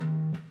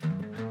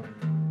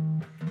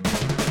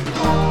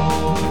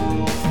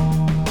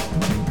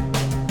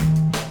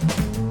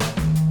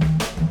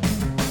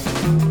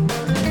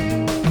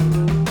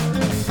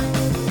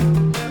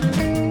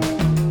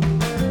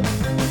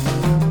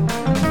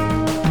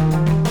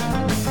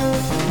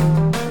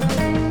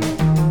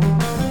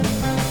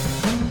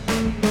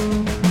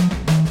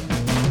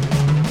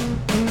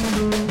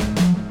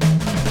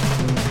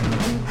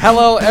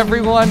Hello,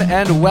 everyone,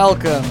 and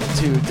welcome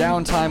to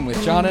Downtime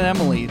with John and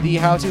Emily, the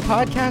how-to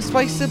podcast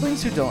by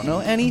siblings who don't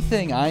know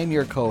anything. I am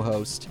your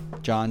co-host,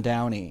 John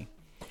Downey.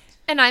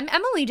 And I'm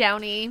Emily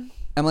Downey.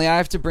 Emily, I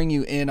have to bring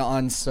you in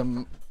on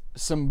some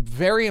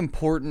very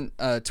important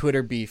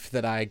Twitter beef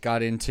that I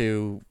got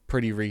into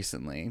pretty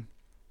recently.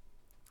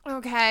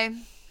 Okay.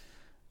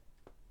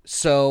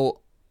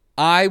 So,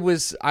 I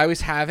was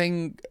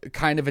having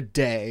kind of a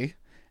day.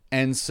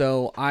 And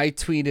so I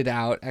tweeted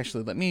out,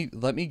 actually, let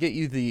me get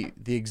you the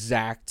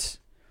exact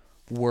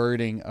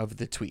wording of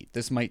the tweet.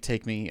 This might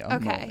take me a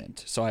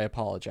moment, so I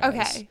apologize.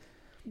 Okay,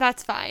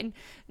 that's fine.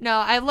 No,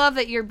 I love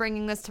that you're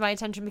bringing this to my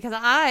attention because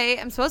I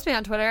am supposed to be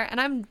on Twitter, and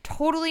I'm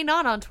totally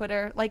not on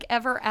Twitter, like,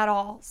 ever at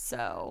all,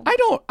 so. I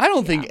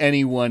don't think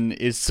anyone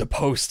is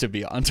supposed to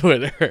be on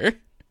Twitter.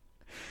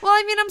 Well,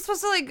 I mean, I'm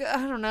supposed to,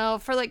 I don't know,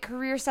 for,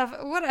 career stuff,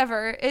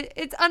 whatever.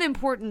 It's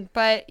unimportant,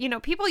 but,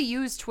 people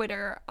use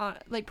Twitter,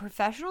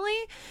 professionally,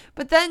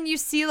 but then you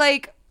see,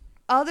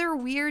 other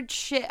weird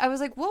shit. I was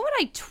like, what would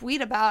I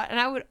tweet about? And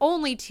I would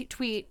only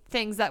tweet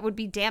things that would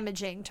be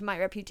damaging to my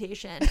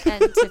reputation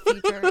and to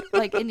future,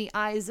 in the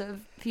eyes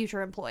of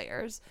future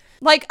employers.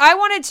 I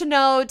wanted to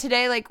know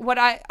today, what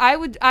I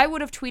would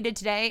have tweeted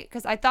today,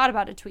 because I thought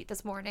about a tweet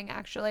this morning,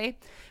 actually,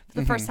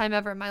 for the first time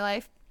ever in my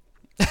life.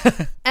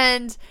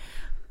 And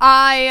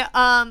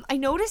I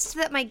noticed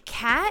that my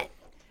cat,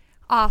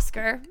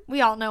 Oscar, we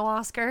all know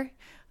Oscar,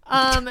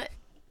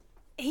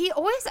 he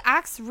always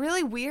acts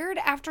really weird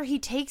after he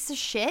takes a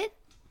shit.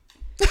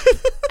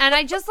 And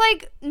I just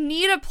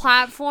need a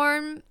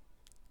platform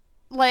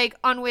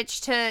on which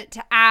to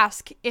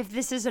ask if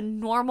this is a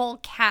normal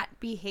cat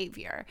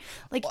behavior.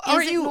 Is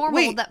it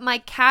normal that my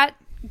cat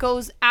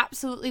goes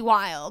absolutely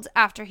wild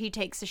after he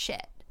takes a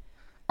shit?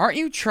 Aren't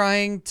you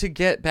trying to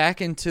get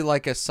back into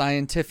a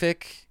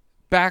scientific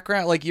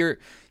background?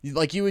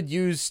 You would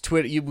use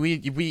Twitter.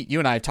 You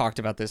and I talked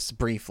about this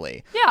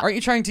briefly. Yeah. Aren't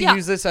you trying to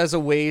use this as a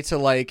way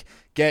to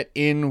get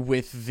in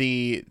with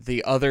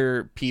the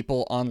other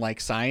people on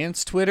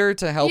science Twitter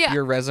to help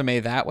your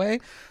resume that way?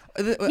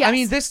 Yes. I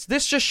mean, this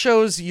just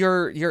shows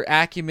your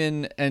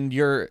acumen and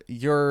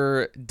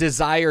your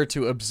desire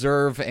to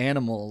observe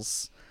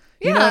animals.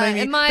 You know what I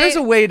mean? There's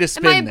a way to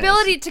spin this. And my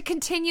ability to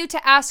continue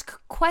to ask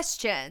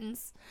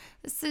questions.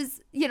 This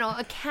is,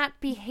 a cat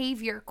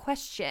behavior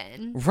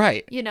question.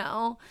 Right.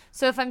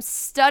 So if I'm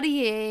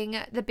studying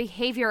the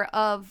behavior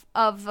of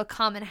the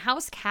common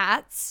house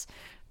cats,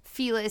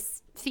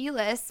 Felis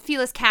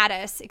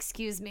catus,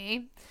 excuse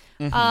me,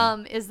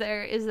 is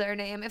their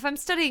name. If I'm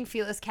studying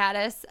Felis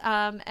catus,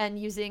 and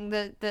using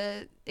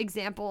the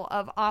example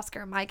of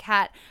Oscar, my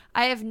cat,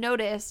 I have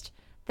noticed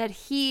that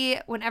he,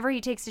 whenever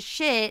he takes a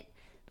shit,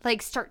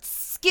 starts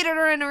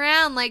skittering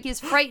around like he's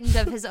frightened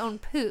of his own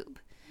poop.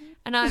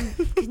 And I'm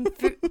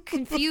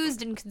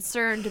confused and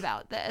concerned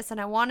about this.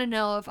 And I want to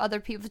know if other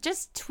people,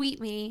 just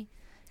tweet me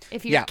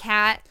if your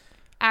cat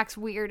acts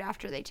weird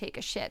after they take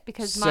a shit.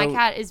 Because my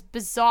cat is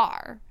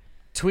bizarre.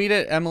 Tweet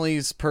at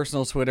Emily's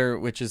personal Twitter,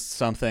 which is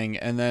something.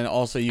 And then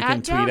also you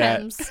can tweet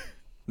Downham's. at...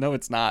 No,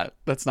 it's not.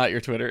 That's not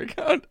your Twitter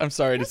account. I'm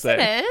sorry to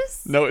say. It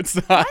is. No, it's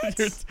not.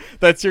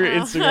 That's your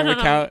Instagram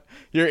account.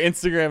 Your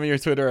Instagram and your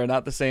Twitter are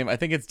not the same. I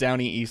think it's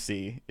Downey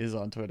EC is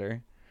on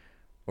Twitter.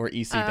 Or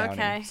EC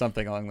Downey,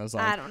 something along those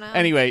lines. I don't know.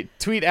 Anyway,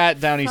 tweet at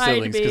Downey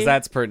Siblings because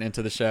that's pertinent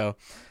to the show.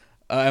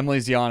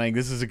 Emily's yawning.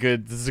 This is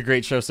a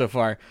great show so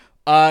far.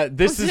 We're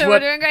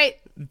doing great.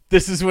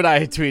 This is what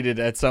I tweeted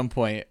at some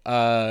point.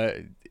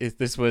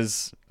 This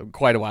was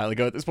quite a while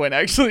ago at this point.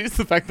 Actually, it's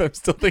the fact that I'm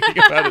still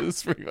thinking about it.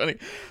 It's pretty funny.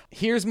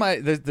 Here's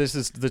this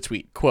is the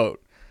tweet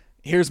quote.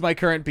 Here's my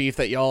current beef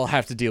that y'all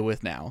have to deal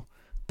with now.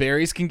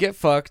 Berries can get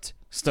fucked.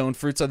 Stone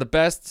fruits are the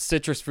best.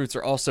 Citrus fruits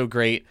are also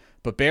great.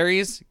 But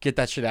berries, get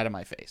that shit out of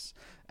my face.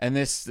 And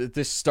this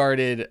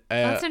started...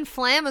 That's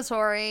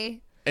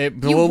inflammatory.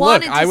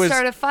 Wanted to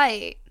start a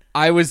fight.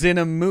 I was in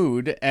a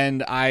mood,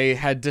 and I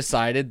had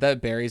decided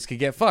that berries could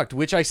get fucked,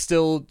 which I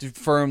still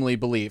firmly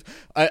believe.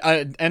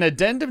 An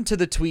addendum to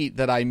the tweet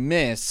that I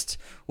missed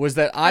was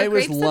that I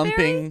was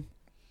lumping...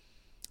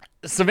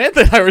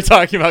 Samantha and I were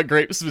talking about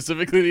grapes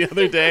specifically the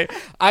other day.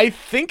 I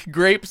think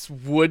grapes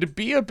would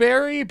be a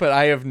berry, but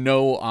I have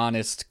no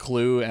honest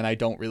clue, and I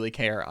don't really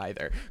care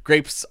either.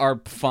 Grapes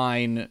are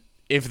fine.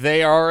 If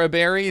they are a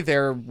berry,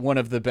 they're one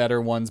of the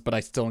better ones, but I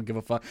still don't give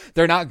a fuck.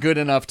 They're not good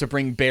enough to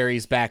bring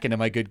berries back into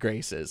my good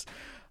graces.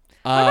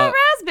 What about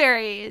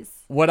raspberries?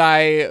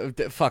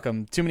 Fuck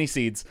them. Too many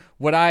seeds.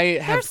 What I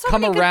have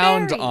come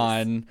around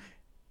on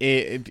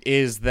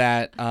is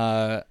that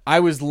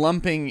I was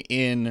lumping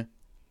in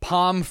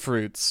palm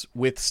fruits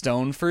with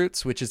stone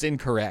fruits, which is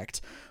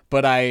incorrect,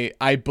 but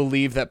I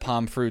believe that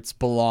palm fruits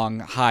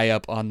belong high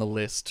up on the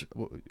list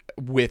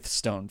with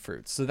stone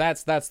fruits. So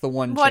that's the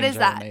one what change is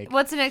that? I make.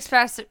 What's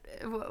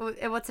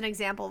an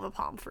example of a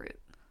palm fruit?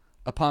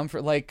 A palm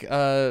fruit, like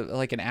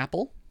an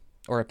apple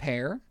or a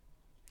pear.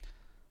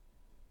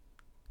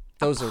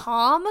 Those are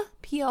palm?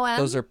 P-O-M?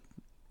 Those are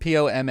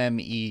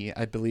P-O-M-M-E.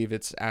 I believe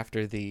it's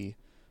after the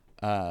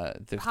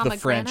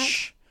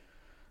French.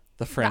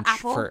 The French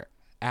apple? for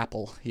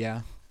apple,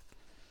 yeah.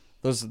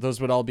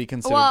 Those would all be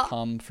considered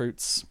palm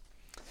fruits.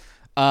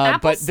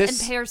 Apples but and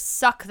pears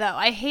suck, though.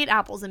 I hate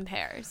apples and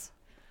pears.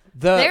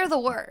 The They're the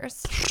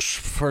worst.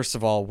 First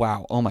of all,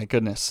 wow, oh my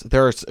goodness,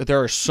 there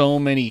are so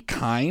many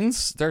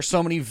kinds. There are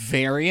so many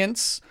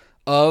variants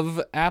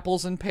of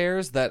apples and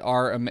pears that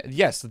are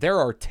yes, there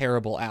are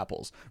terrible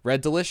apples. Red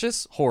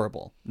Delicious,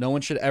 horrible. No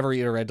one should ever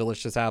eat a Red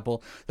Delicious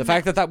apple. The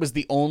fact that was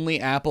the only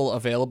apple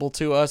available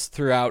to us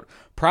throughout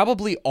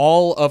probably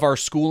all of our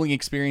schooling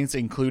experience,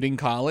 including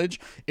college,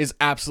 is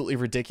absolutely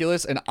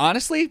ridiculous, and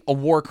honestly a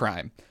war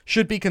crime.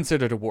 Should be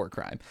considered a war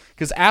crime,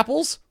 because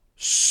apples,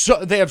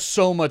 they have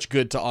so much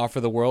good to offer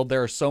the world.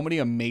 There are so many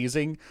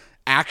amazing,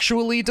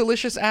 actually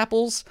delicious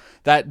apples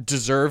that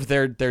deserve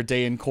their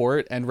day in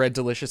court, and Red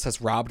Delicious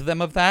has robbed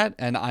them of that,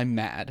 and I'm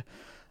mad.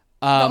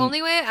 The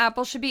only way an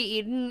apple should be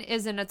eaten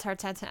is in a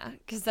tartare,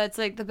 because that's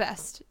like the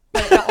best.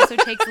 But it also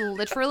takes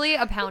literally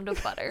a pound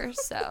of butter,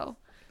 so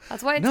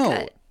that's why it's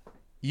cut.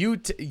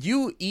 You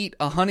eat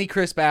a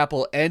Honeycrisp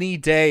apple any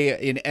day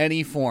in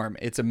any form.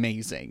 It's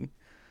amazing.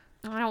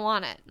 I don't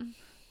want it.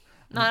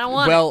 I don't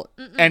want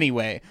it.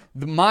 Anyway,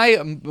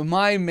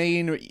 my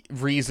main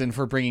reason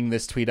for bringing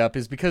this tweet up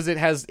is because it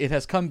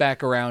has come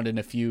back around in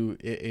a few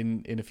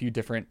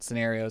different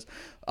scenarios,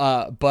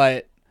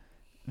 but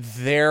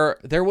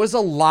there was a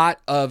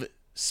lot of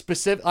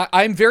specific.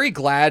 I'm very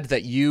glad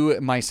that you,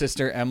 my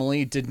sister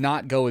Emily, did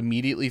not go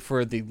immediately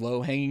for the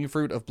low hanging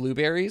fruit of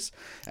blueberries,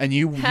 and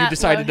you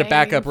decided to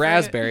back up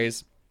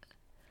raspberries.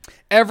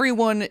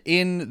 Everyone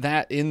in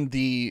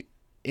the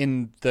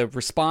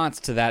response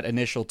to that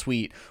initial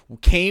tweet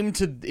came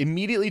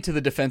immediately to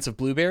the defense of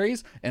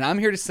blueberries, and I'm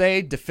here to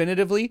say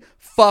definitively,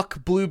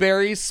 fuck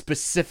blueberries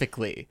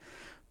specifically.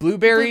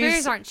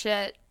 Blueberries aren't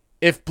shit.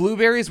 If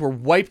blueberries were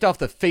wiped off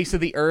the face of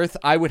the earth,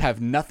 I would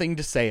have nothing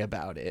to say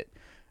about it.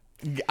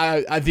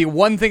 The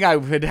one thing I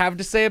would have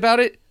to say about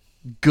it,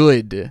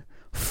 good.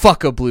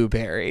 Fuck a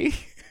blueberry.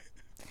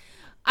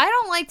 I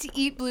don't like to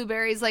eat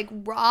blueberries like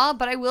raw,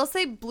 but I will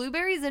say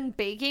blueberries in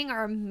baking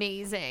are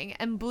amazing.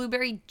 And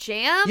blueberry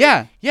jam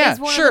is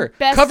one of the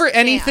best Cover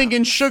anything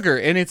in sugar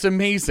and it's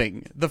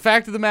amazing. The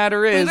fact of the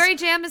matter is blueberry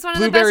jam is one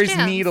of the best blueberries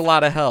jams. need a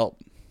lot of help.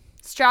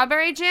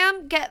 Strawberry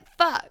jam, get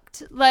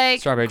fucked. Like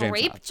strawberry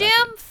grape jam,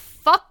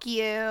 fuck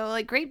you.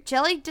 Like grape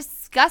jelly,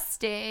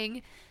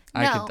 disgusting.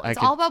 No, I it's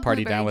could all about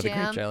party blueberry down with jam.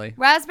 a grape jelly.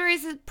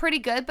 Raspberries is pretty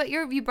good, but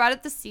you brought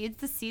up the seeds.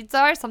 The seeds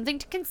are something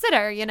to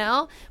consider, you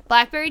know?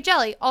 Blackberry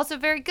jelly, also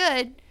very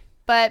good,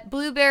 but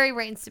blueberry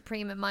reigns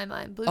supreme in my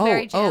mind.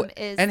 Blueberry jam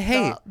is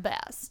the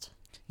best.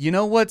 You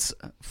know what's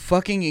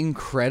fucking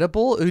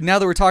incredible? Now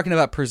that we're talking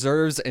about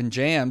preserves and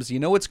jams, you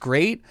know what's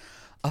great?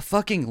 A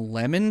fucking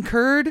lemon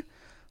curd?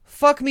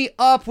 Fuck me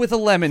up with a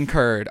lemon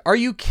curd. Are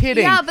you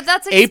kidding? Yeah, but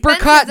that's expensive.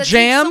 Apricot that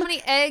jam? takes so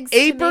many eggs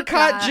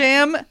Apricot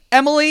jam?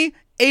 Emily?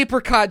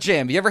 Apricot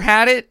jam. You ever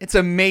had it? It's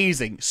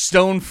amazing.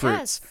 Stone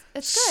fruits. Yes,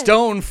 it's good.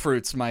 Stone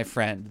fruits, my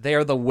friend. They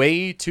are the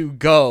way to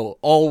go,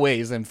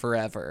 always and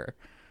forever.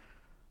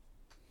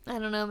 I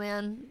don't know,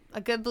 man. A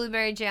good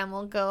blueberry jam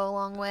will go a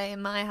long way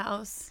in my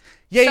house.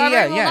 Yeah,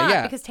 Strawberry will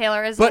not, because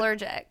Taylor is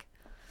allergic.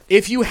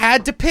 If you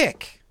had to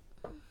pick,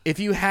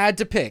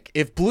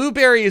 if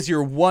blueberry is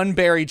your one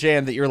berry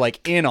jam that you're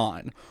like in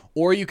on,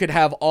 or you could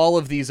have all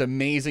of these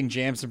amazing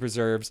jams and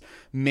preserves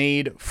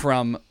made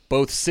from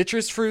both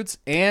citrus fruits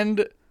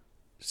and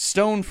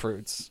stone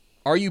fruits,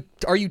 are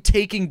you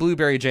taking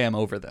blueberry jam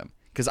over them?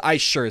 Because I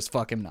sure as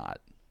fuck am not.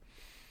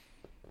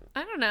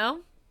 I don't know.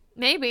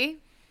 Maybe.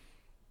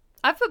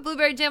 I put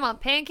blueberry jam on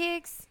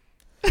pancakes,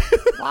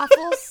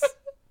 waffles,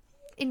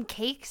 in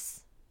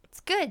cakes. It's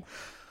good.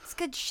 It's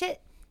good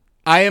shit.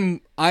 I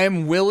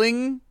am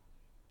willing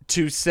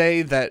to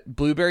say that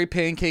blueberry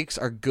pancakes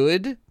are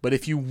good, but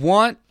if you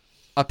want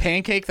a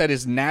pancake that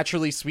is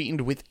naturally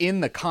sweetened within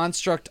the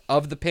construct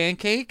of the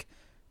pancake,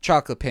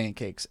 chocolate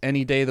pancakes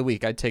any day of the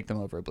week, I'd take them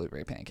over a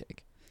blueberry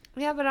pancake.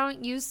 Yeah, but I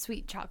don't use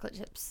sweet chocolate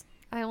chips.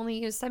 I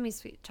only use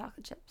semi-sweet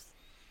chocolate chips.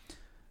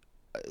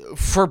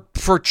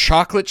 For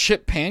chocolate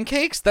chip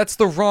pancakes, that's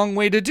the wrong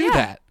way to do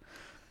that.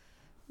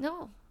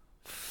 No.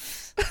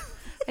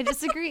 I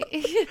disagree.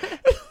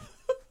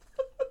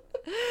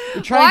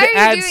 You're trying to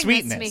add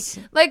sweetness.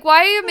 Like, why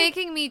are you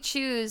making me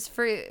choose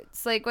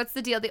fruits? Like, what's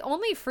the deal? The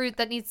only fruit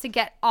that needs to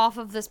get off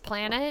of this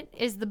planet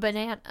is the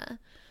banana.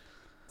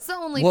 It's the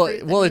only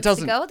fruit that needs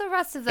to go. The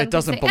rest of them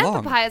doesn't belong.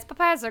 And papayas.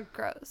 Papayas are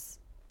gross.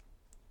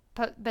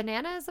 But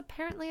banana is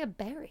apparently a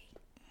berry.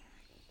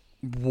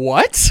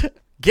 What?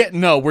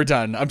 No, we're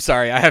done. I'm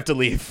sorry. I have to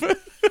leave.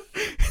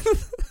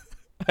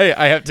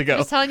 I have to go. I'm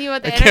just telling you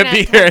what the I can't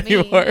be here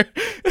anymore.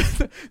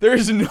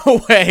 There's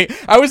no way.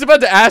 I was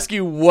about to ask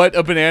you what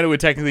a banana would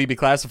technically be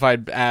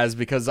classified as,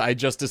 because I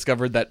just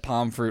discovered that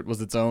palm fruit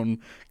was its own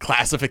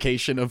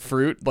classification of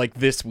fruit like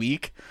this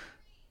week.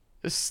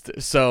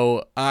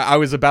 So I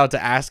was about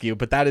to ask you,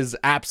 but that is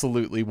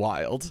absolutely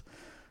wild.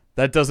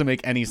 That doesn't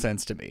make any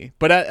sense to me.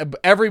 But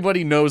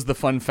everybody knows the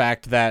fun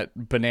fact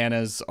that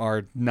bananas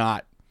are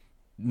not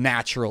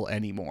natural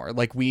anymore.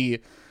 Like we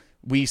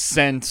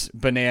sent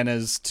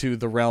bananas to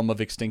the realm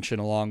of extinction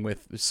along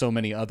with so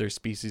many other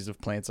species of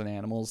plants and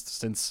animals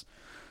since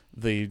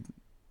the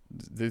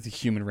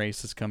human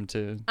race has come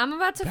to. I'm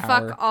about to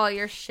power. fuck all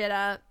your shit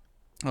up.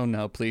 Oh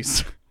no,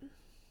 please.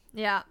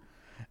 Yeah.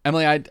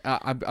 Emily,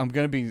 I'm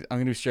gonna be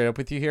straight up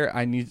with you here.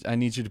 I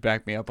need you to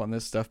back me up on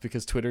this stuff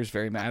because Twitter's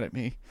very mad at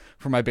me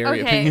for my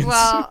Barry opinions.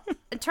 Well,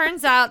 it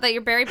turns out that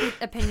your Barry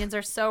opinions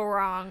are so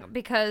wrong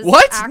because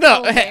what?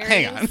 No, berries,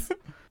 hang on.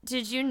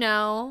 Did you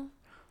know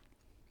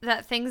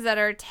that things that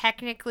are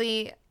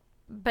technically,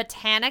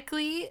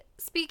 botanically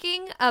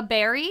speaking, a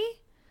berry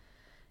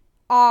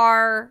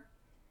are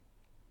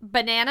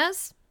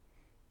bananas?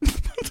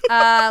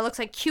 Looks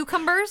like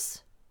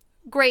cucumbers,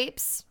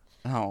 grapes.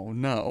 Oh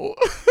no.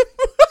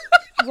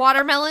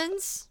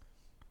 Watermelons.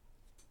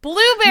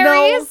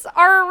 Blueberries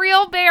are a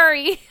real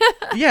berry.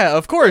 Yeah,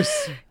 of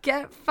course.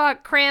 Get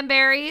fucked.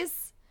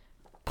 Cranberries.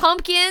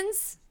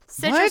 Pumpkins.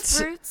 Citrus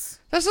fruits.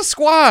 That's a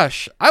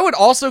squash. I would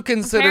also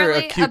consider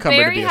Apparently, a cucumber to be a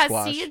berry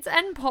squash. has seeds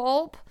and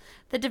pulp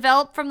that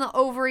develop from the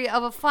ovary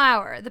of a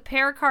flower. The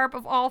pericarp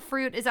of all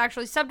fruit is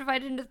actually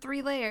subdivided into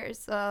 3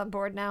 layers. I'm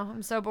bored now.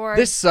 I'm so bored.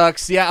 This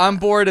sucks. Yeah, I'm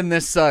bored and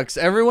this sucks.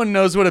 Everyone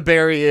knows what a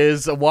berry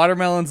is. A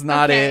watermelon's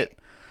not it.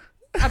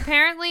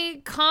 Apparently,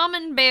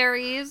 common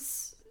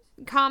berries,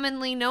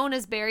 commonly known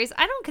as berries.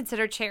 I don't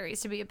consider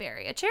cherries to be a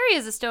berry. A cherry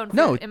is a stone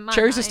fruit in my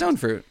cherry's mind. a stone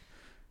fruit.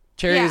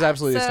 Cherry is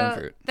absolutely a stone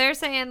fruit. They're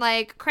saying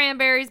like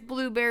cranberries,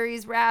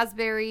 blueberries,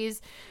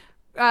 raspberries,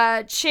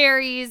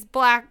 cherries,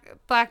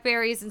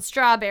 blackberries, and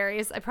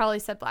strawberries. I probably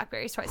said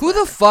blackberries twice. Who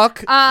the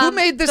fuck? Who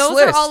made this list?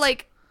 Those are all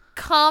like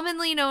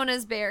commonly known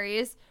as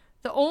berries.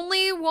 The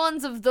only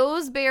ones of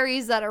those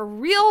berries that are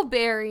real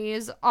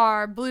berries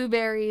are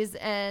blueberries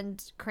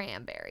and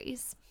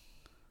cranberries.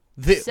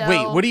 Wait,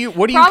 what are you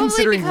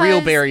considering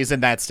real berries in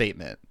that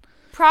statement?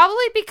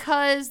 Probably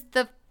because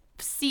the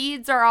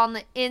seeds are on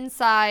the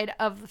inside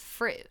of the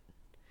fruit.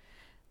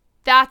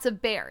 That's a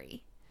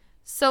berry.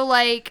 So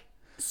like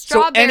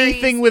strawberries. So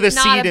anything with a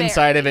seed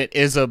inside of it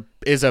is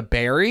a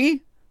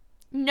berry?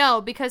 No,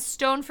 because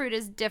stone fruit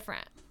is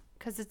different.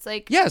 Because it's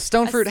like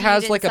stone fruit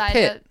has like a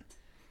pit.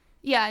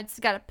 Yeah, it's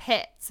got a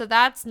pit. So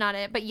that's not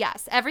it. But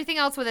yes, everything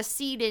else with a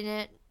seed in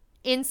it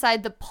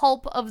inside the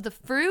pulp of the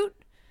fruit,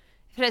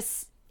 if it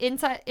has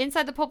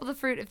inside the pulp of the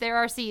fruit, if there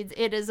are seeds,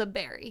 it is a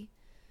berry.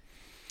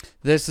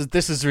 This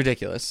is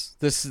ridiculous.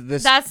 This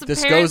That's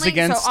goes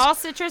against. So all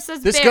citrus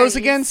is this berries. goes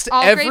against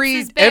all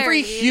every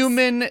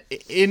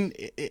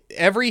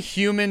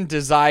human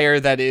desire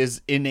that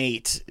is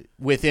innate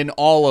within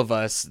all of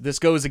us. This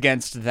goes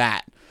against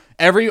that.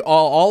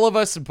 All of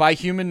us by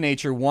human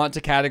nature want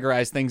to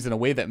categorize things in a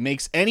way that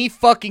makes any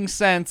fucking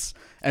sense,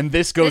 and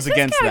this goes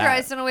against that.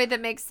 This is categorized in a way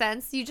that makes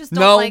sense. You just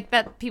don't like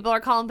that people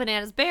are calling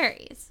bananas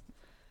berries.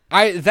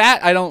 I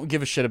don't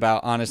give a shit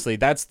about, honestly.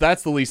 That's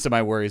the least of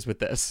my worries with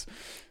this.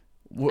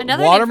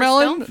 Another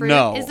watermelon? name for stone fruit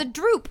No. is a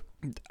drupe.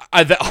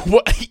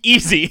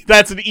 Easy.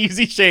 That's an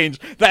easy change.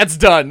 That's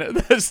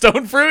done.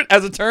 Stone fruit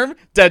as a term,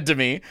 dead to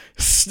me.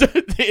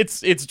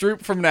 It's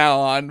droop from now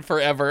on,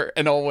 forever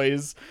and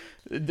always.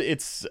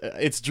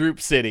 It's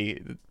Droop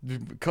City.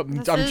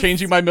 I'm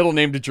changing my middle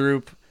name to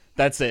Droop.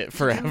 That's it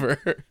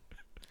forever.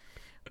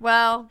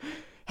 Well,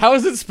 how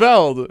is it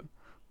spelled?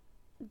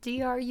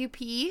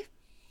 D-R-U-P.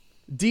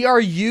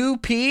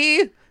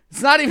 D-R-U-P?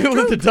 It's not even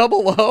with the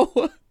double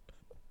O.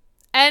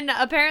 And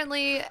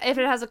apparently, if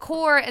it has a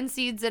core and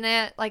seeds in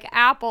it, like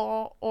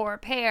apple or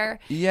pear,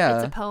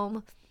 it's a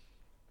pome.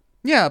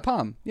 Yeah,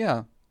 pom.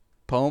 Yeah.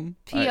 Pome.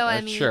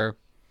 P-O-M-E. Sure.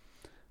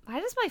 Why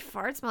does my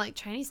fart smell like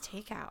Chinese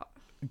takeout?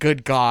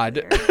 Good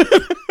God.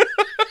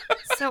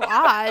 So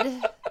odd.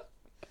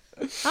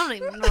 I don't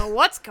even know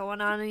what's going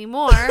on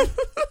anymore.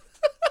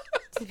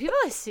 Do people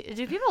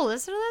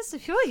listen to this? Do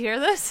people hear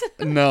this?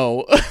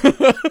 No. I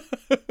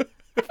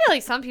feel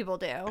like some people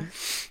do.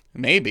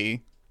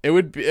 Maybe. It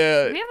would be. We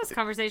have this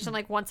conversation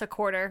like once a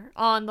quarter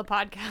on the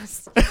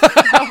podcast.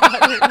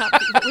 Whether or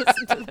not people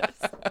listen to this.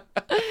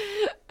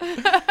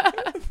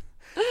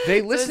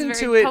 They listen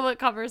to it. Public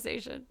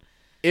conversation.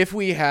 If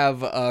we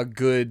have a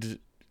good,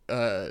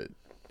 a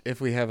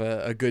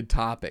good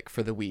topic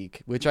for the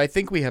week, which I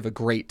think we have a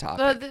great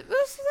topic. This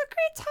is a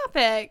great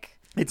topic.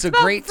 It's a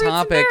great fruits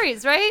topic. And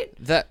berries, right?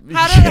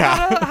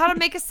 How to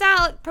make a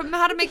salad?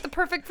 How to make the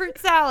perfect fruit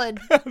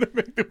salad? How to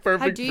make the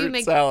perfect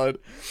fruit salad?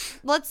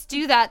 Let's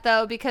do that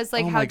though, because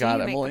like, how do you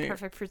make the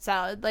perfect fruit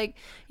salad? Like,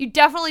 you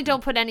definitely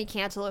don't put any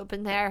cantaloupe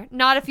in there.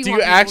 Not if you. Do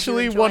want you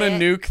actually want to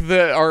nuke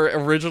our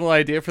original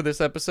idea for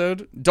this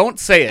episode? Don't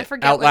say it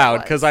out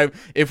loud, because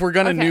if we're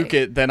gonna nuke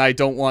it, then I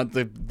don't want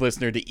the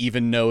listener to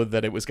even know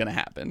that it was gonna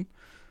happen.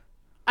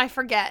 I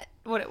forget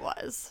what it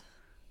was.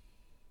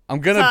 I'm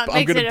gonna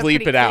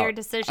bleep it out.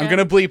 I'm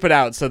gonna bleep it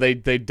out so they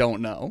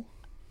don't know.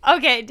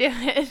 Okay, do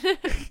it.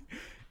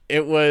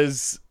 It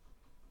was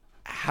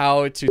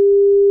how to.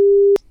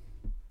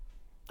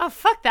 Oh,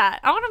 fuck that!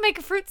 I want to make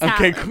a fruit salad.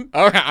 Okay, cool.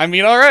 All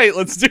right.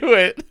 Let's do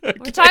it. Okay.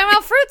 We're talking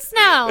about fruits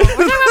now. We're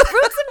talking about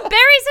fruits and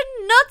berries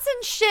and nuts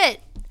and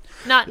shit.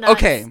 Not nuts.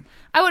 Okay.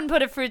 I wouldn't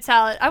put a fruit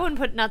salad. I wouldn't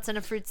put nuts in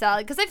a fruit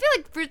salad because I feel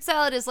like fruit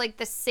salad is like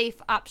the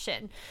safe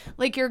option.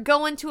 Like you're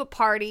going to a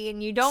party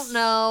and you don't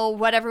know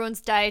what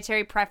everyone's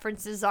dietary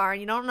preferences are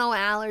and you don't know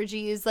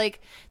allergies. Like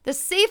the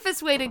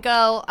safest way to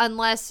go,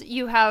 unless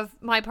you have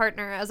my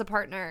partner as a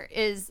partner,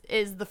 is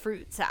the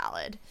fruit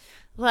salad.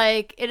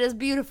 Like it is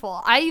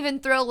beautiful. I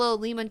even throw a little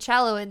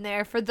limoncello in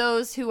there for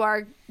those who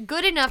are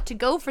good enough to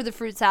go for the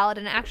fruit salad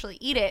and actually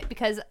eat it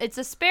because it's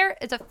a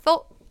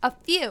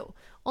few.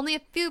 Only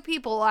a few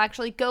people will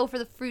actually go for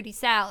the fruity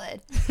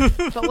salad.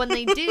 But when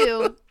they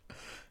do,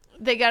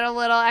 they get a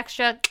little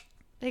extra,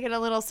 they get a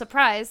little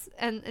surprise.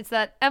 And it's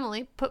that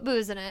Emily put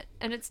booze in it.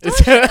 And it's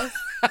delicious.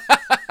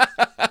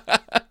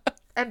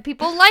 And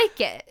people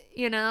like it,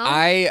 you know?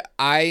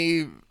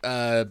 I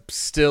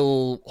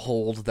still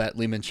hold that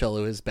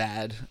limoncello is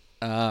bad.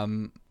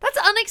 That's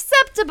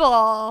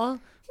unacceptable.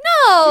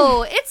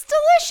 No, it's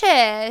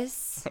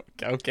delicious.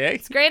 Okay.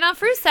 It's great on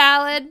fruit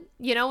salad,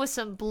 you know, with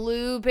some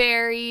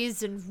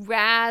blueberries and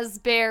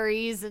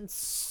raspberries and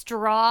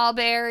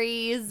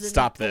strawberries and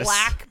Stop this.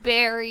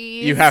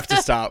 Blackberries. You have to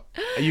stop.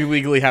 You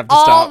legally have to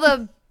All stop.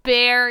 the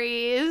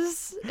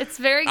berries. It's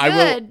very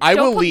good. I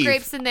will Don't put leave.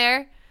 grapes in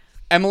there.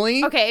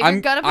 Emily, Okay, if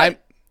you're gonna put...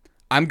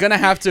 I'm gonna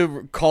have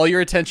to call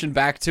your attention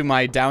back to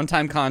my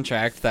downtime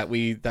contract that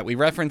we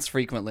reference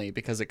frequently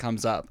because it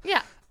comes up.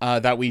 Yeah.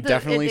 That we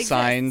definitely it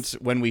signed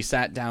exists. when we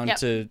sat down Yep.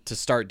 to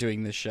start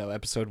doing this show,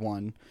 episode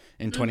 1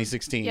 in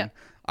 2016. Yep.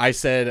 I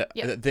said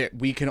Yep. that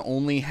we can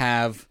only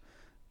have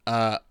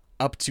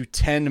up to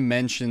 10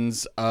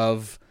 mentions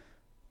of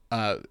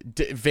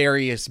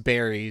various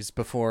berries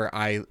before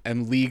I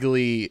am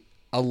legally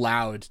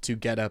allowed to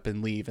get up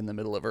and leave in the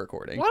middle of a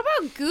recording. What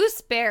about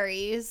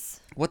gooseberries?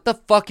 What the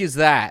fuck is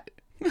that?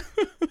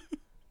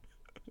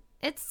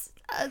 It's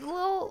a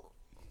little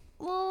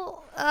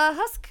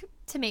husk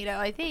tomato,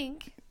 I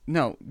think.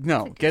 No,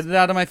 get it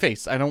out of my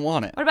face. I don't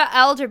want it. What about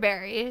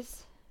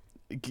elderberries?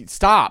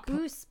 Stop.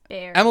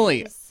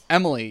 Gooseberries.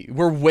 Emily,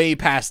 we're way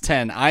past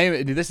 10.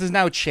 This is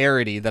now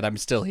charity that I'm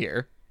still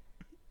here.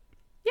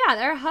 Yeah,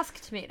 they're a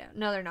husk tomato.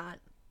 No, they're not.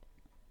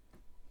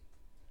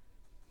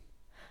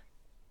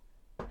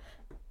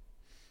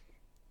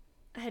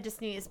 I had to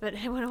sneeze, but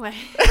it went away.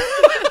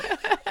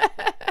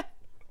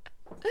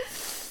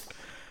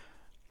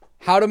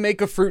 How to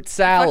make a fruit Fuck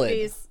salad.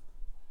 these.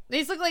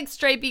 These look like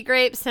stripey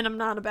grapes, and I'm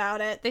not about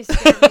it. They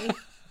scare me.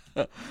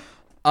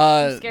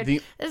 I'm scared.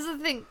 This is the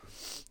thing.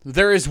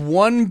 There is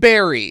one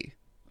berry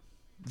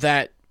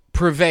that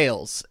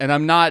prevails, and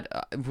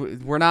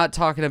we're not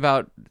talking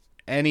about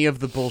any of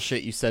the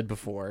bullshit you said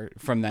before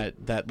from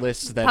that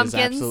list that is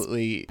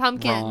absolutely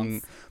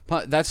wrong.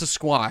 That's a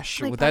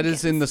squash. Like that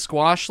is in the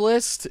squash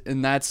list,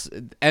 and that's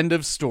end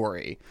of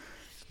story.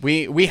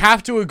 We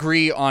have to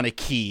agree on a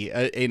key,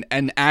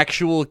 an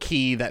actual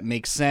key that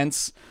makes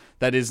sense.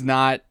 That's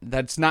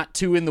not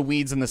too in the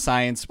weeds in the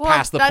science,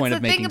 past the point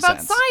of making sense.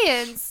 That's the thing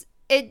about science.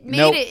 It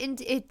made it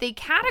into they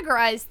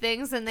categorized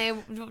things and they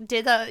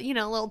did a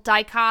little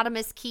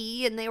dichotomous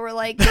key and they were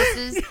like, this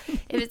is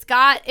if it's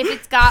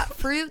got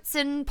fruits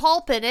and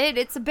pulp in it,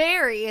 it's a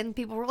berry, and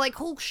people were like,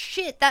 oh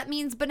shit, that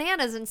means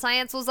bananas, and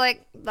science was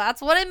like,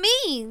 that's what it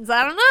means.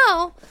 I don't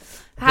know.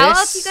 How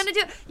else are you gonna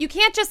do it? You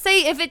can't just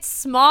say if it's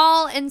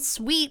small and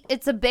sweet,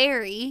 it's a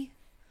berry.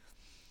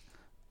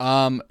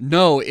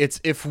 No,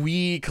 it's if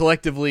we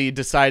collectively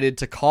decided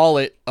to call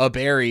it a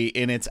berry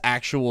in its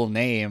actual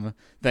name,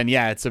 then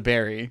yeah, it's a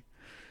berry.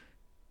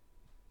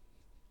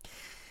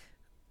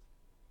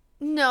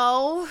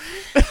 No.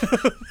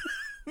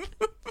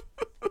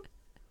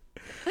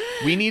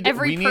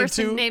 Every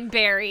person named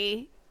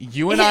Barry.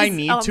 You and I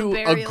need to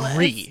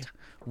agree. List.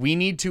 We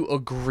need to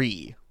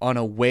agree on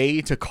a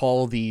way to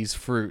call these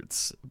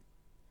fruits.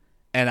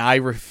 And I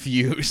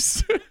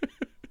refuse.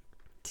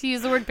 To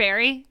use the word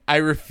berry? I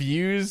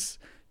refuse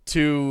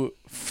to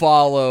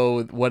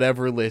follow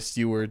whatever list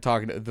you were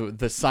talking to,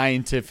 the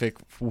scientific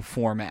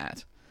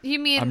format. You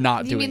mean I'm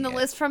not you mean the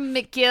list from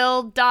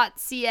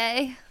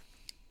McGill.ca?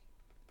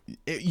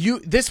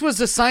 This was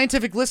a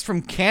scientific list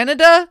from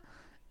Canada?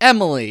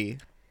 Emily.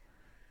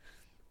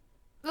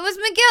 It was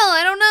McGill.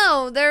 I don't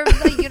know. They're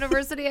a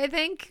university, I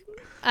think.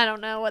 I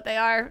don't know what they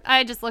are.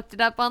 I just looked it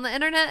up on the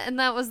internet, and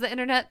that was the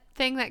internet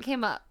thing that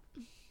came up.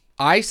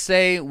 I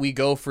say we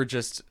go for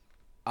just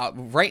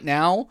right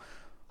now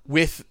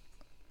with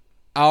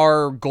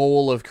our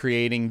goal of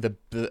creating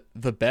the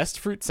best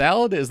fruit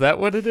salad. Is that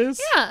what it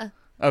is? Yeah.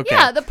 Okay.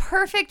 Yeah, the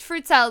perfect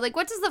fruit salad. Like,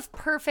 what does the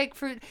perfect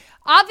fruit?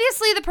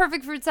 Obviously, the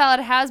perfect fruit salad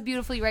has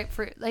beautifully ripe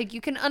fruit. Like,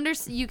 you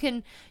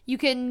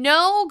can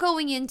know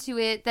going into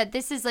it that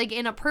this is like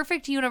in a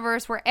perfect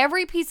universe where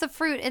every piece of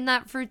fruit in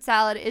that fruit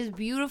salad is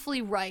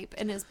beautifully ripe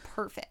and is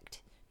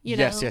perfect. You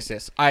know?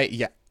 Yes.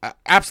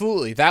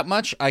 Absolutely. That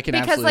much I can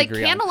absolutely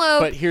agree on. Because like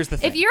cantaloupe, but here's the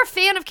thing: if you're a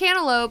fan of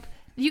cantaloupe,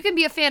 you can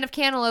be a fan of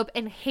cantaloupe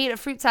and hate a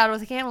fruit salad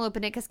with a cantaloupe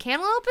in it because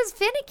cantaloupe is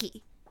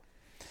finicky.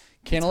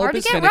 Cantaloupe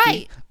is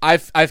finicky.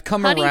 Right. I've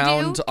come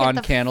around on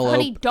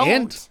cantaloupe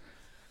and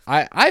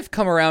I've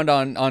come around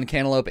on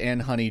cantaloupe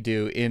and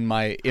honeydew in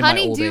my old age.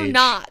 Honeydew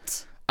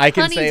not. I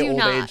can say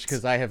old age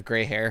because I have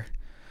gray hair.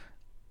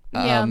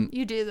 Yeah,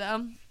 you do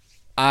though.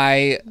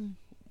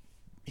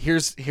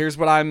 Here's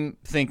what I'm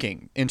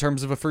thinking in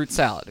terms of a fruit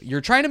salad.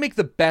 You're trying to make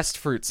the best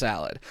fruit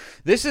salad.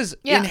 This is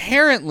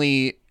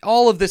inherently,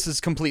 all of this is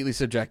completely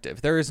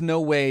subjective. There is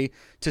no way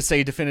to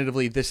say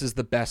definitively this is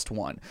the best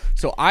one.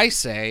 So I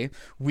say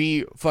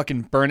we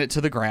fucking burn it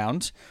to the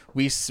ground.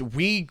 We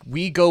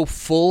go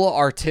full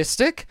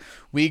artistic.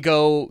 We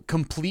go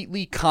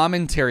completely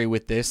commentary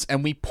with this,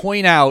 and we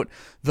point out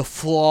the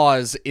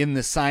flaws in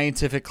the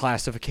scientific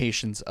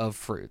classifications of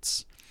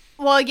fruits.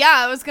 Well, yeah,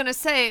 I was going to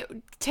say,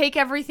 take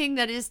everything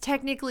that is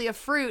technically a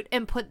fruit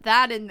and put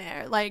that in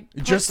there. Like,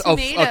 put just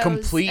tomatoes a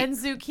complete and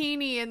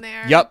zucchini in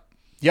there. Yep.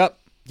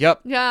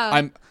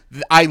 Yeah.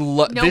 I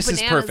love no this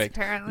is bananas, perfect.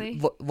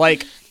 Apparently.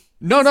 Like,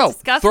 no.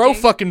 Disgusting. Throw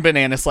fucking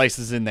banana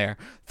slices in there.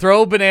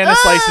 Throw banana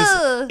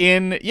slices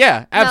in.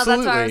 Yeah,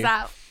 absolutely.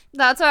 No,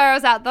 that's where I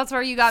was at. That's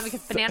where you got me,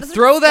 because bananas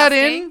throw are that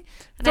disgusting, in.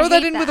 Throw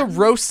that in with a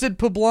roasted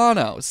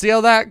poblano. See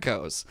how that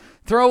goes.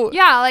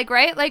 Yeah, like,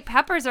 right? Like,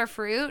 peppers are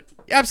fruit.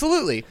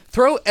 Absolutely.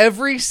 Throw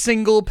every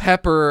single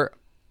pepper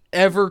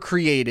ever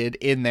created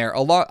in there.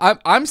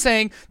 I'm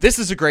saying this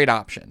is a great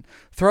option.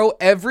 Throw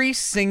every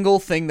single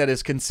thing that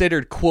is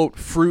considered, quote,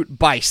 fruit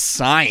by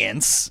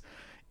science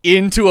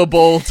into a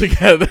bowl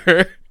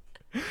together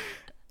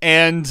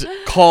and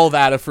call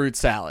that a fruit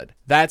salad.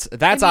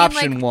 That's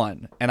option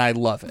one, and I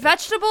love it.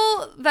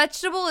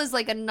 Vegetable is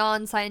like a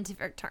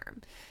non-scientific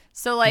term.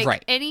 So,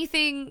 like,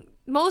 anything,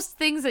 most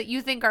things that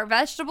you think are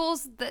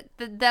vegetables,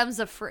 them's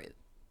a fruit.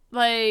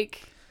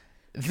 Like,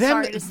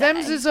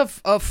 them's is a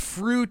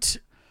fruit.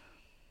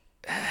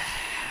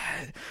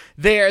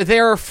 They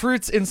are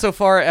fruits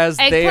insofar as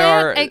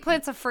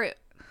eggplant's a fruit.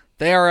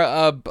 They are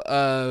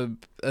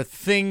a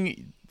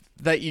thing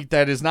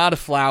that is not a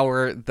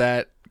flower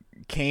that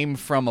came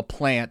from a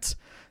plant.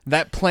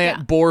 That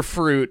plant bore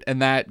fruit,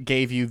 and that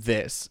gave you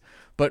this.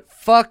 But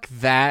fuck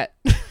that.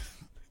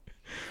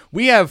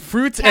 We have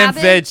fruits and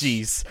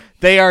veggies.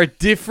 They are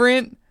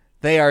different.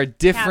 They are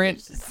different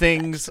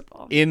things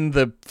in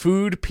the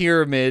food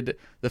pyramid.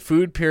 The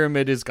food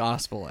pyramid is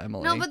gospel,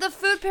 Emily. No, but the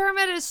food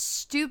pyramid is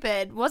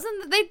stupid.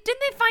 Didn't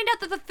they find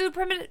out that the food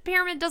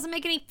pyramid doesn't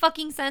make any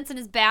fucking sense and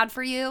is bad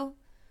for you?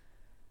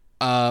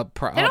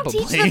 Probably. They don't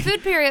teach the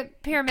food pyramid.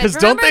 Because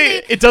don't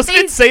they? Doesn't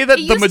it say that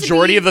the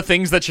majority of the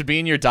things that should be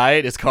in your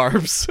diet is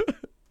carbs?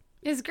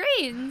 Is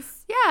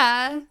grains.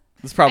 Yeah.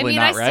 That's probably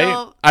not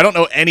right. I don't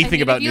know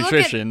anything about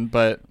nutrition,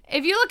 but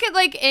if you look at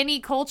like any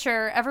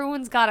culture,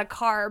 everyone's got a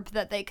carb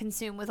that they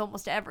consume with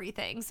almost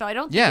everything. So I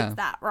don't think it's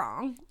that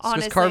wrong.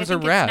 Honestly, carbs I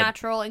think are rad. It's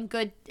natural and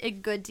good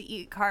to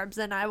eat carbs,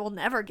 and I will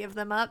never give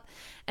them up.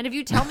 And if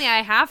you tell me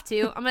I have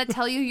to, I'm going to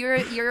tell you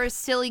you're a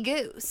silly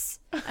goose,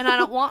 and I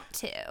don't want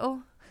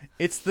to.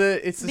 It's the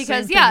because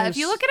same thing if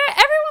you look at it,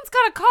 everyone's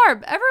got a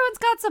carb. Everyone's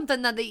got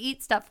something that they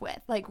eat stuff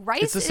with. Like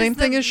rice. It's the same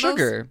thing as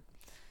sugar.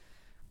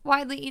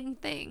 Widely eaten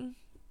thing.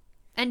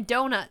 And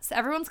donuts.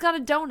 Everyone's got a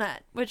donut,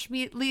 which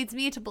leads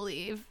me to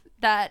believe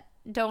that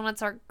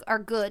donuts are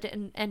good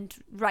and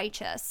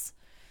righteous.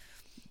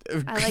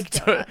 I like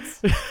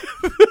donuts.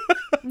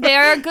 They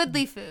are a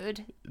goodly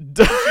food.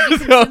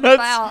 Donuts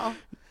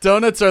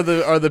are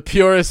the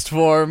purest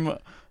form.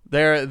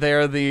 They're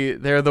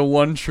the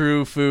one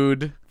true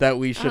food that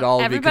we should all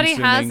be consuming.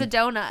 Everybody has a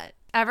donut.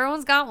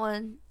 Everyone's got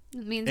one.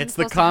 It means it's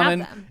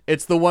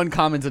the one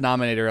common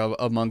denominator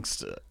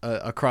amongst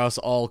across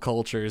all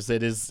cultures.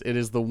 It is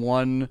the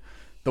one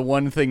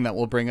thing that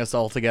will bring us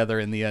all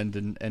together in the end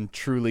and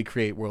truly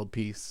create world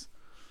peace.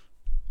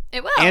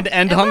 It will.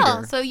 And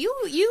hunger. Will. So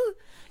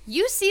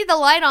you see the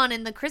light on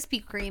in the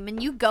Krispy Kreme,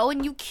 and you go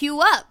and you queue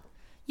up.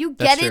 You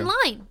get in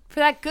line for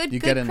that good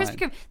Krispy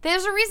Kreme.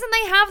 There's a reason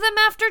they have them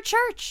after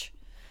church,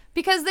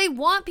 because they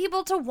want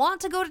people to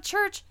want to go to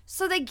church,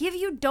 so they give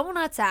you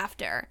donuts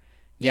after.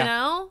 You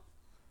know?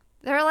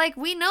 They're like,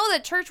 we know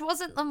that church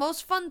wasn't the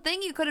most fun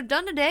thing you could have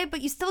done today,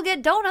 but you still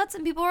get donuts,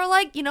 and people are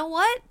like, you know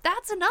what?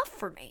 That's enough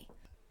for me.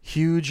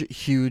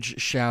 Huge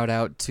shout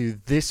out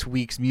to this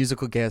week's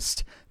musical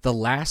guest, The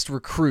Last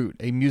Recruit,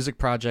 a music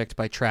project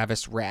by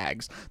Travis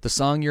Rags. The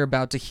song you're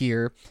about to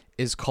hear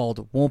is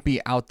called Won't Be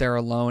Out There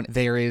Alone.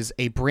 There is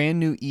a brand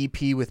new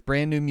EP with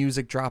brand new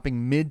music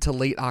dropping mid to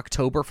late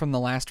October from The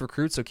Last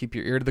Recruit, so keep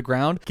your ear to the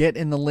ground. Get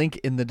in the link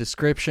in the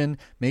description.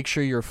 Make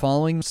sure you're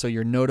following so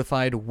you're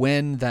notified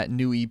when that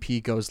new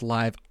EP goes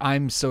live.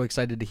 I'm so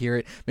excited to hear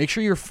it. Make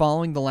sure you're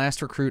following The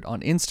Last Recruit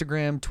on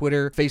Instagram,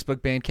 Twitter,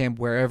 Facebook, Bandcamp,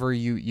 wherever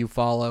you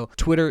follow.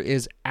 Twitter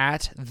is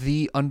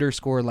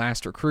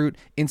 @the_Last Recruit.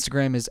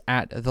 Instagram is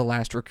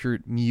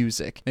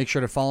 @TheLastRecruitMusic. Make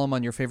sure to follow them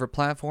on your favorite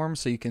platform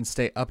so you can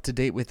stay up to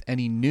date with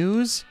any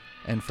news.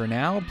 And for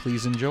now,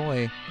 please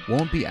enjoy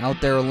Won't Be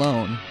Out There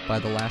Alone by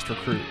The Last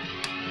Recruit.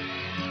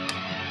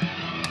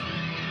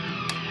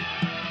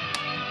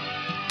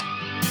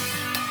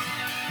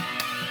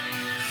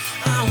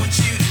 I want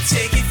you to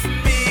take it from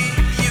me.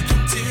 You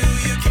can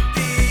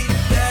be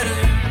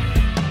better.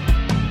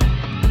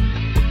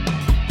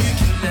 You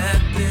can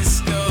let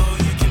this go.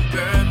 You can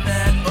burn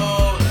that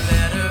old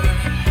letter.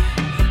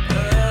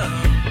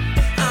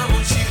 I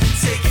want you to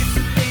take it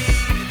from me.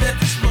 That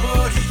there's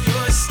more to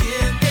your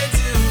skin than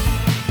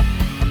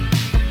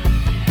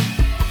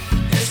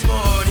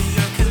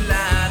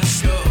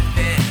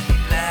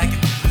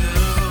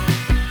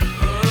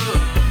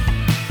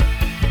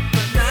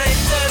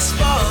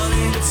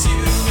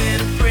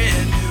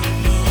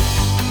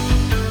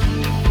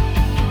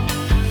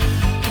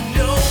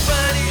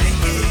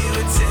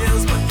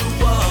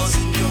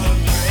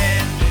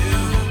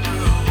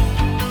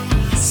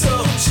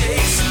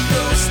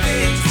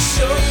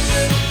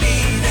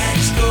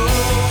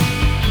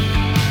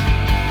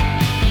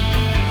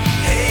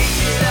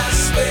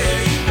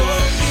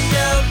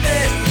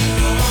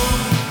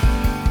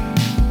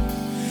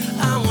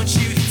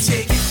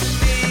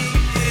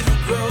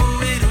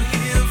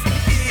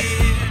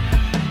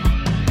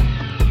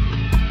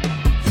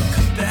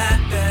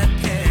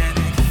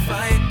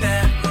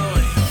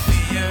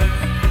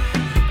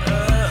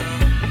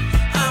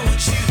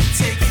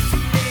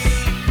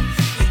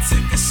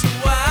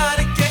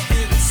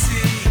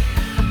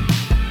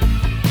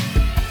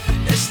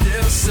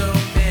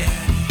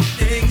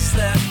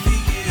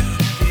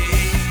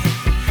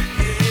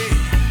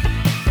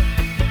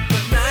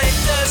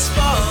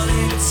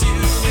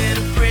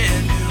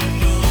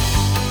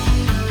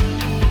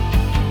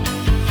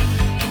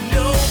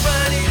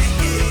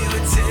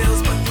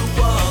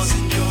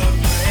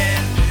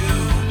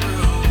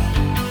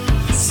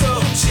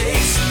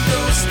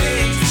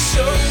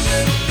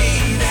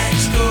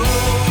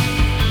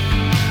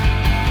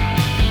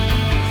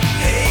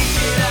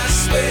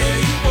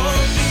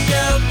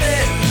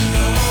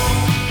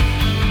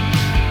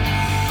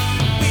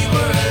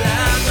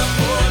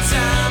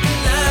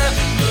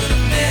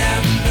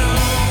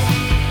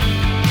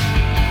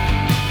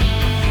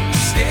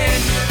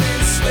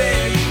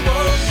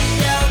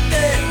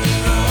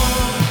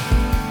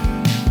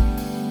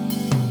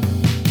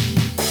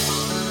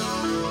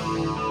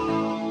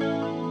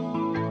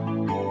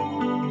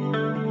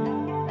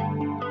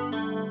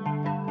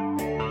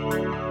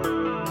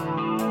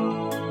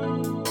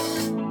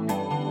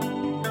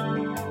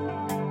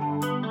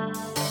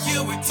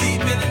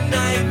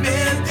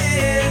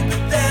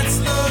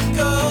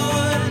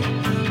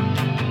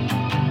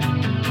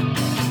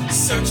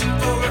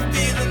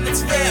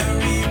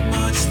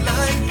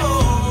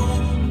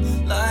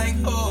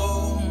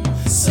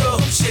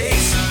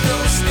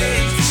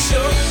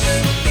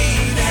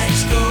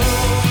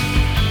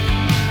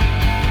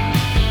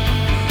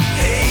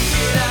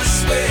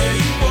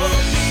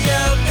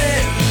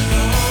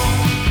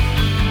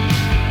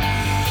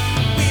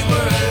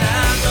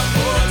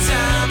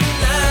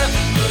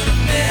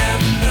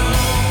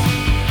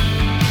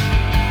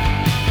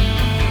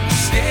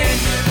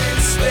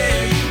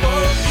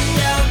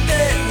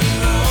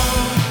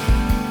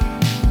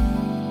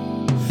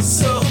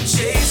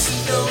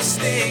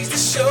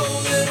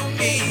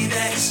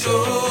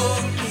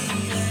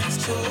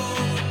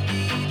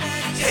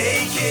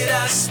Hey kid,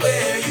 I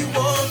swear you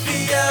won't be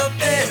out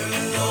there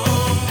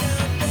alone.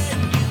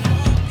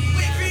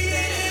 We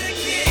created a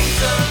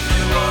kingdom, we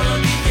wanna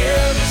be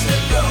elders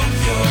that broke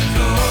your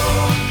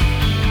code.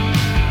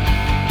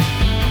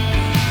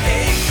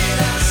 Hey kid,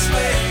 I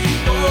swear you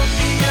won't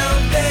be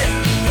out there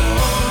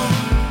alone.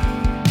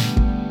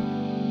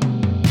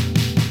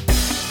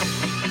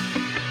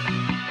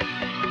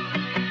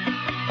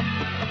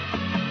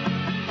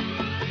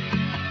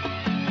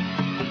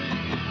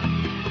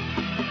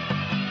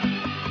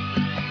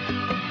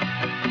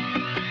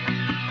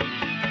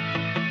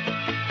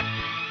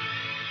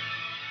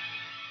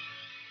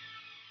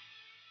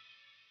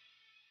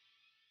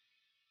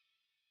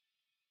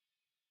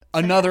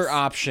 Another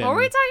option. What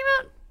were we talking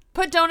about?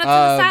 Put donuts in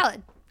the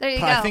salad. There you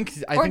go. I think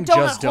or just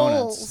donut donuts.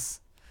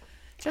 holes.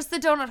 Just the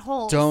donut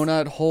holes.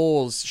 Donut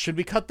holes. Should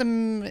we cut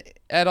them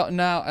at all?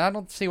 No, I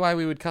don't see why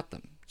we would cut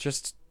them.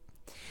 Just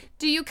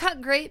Do you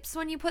cut grapes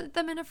when you put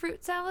them in a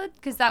fruit salad?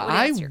 Because that would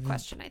answer your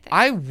question, I think.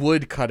 I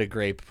would cut a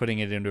grape putting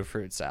it into a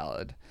fruit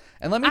salad.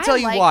 And let me I tell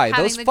you like why.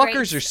 having Those the fuckers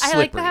grapes. are slippery. I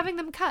like having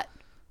them cut.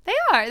 They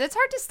are. That's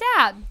hard to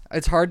stab.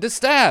 It's hard to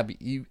stab.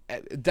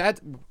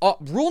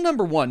 Rule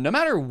number 1, no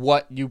matter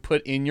what you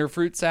put in your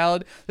fruit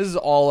salad, this is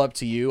all up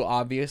to you,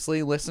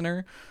 obviously,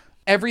 listener.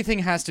 Everything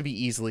has to be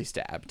easily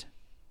stabbed.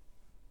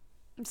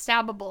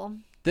 Stabbable.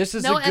 This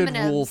is No a good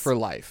M&Ms. rule for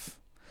life.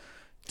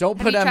 Don't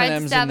Have put you tried to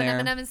M&Ms stab in there.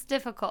 an M&M? It's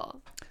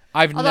difficult.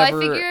 I've Although never.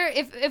 I figure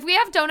if we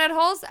have donut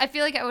holes, I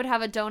feel like I would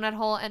have a donut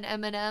hole and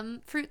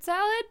M&M fruit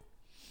salad.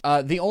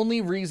 The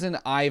only reason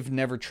I've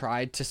never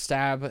tried to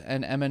stab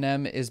an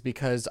M&M is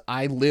because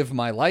I live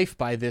my life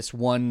by this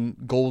one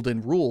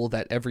golden rule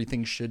that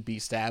everything should be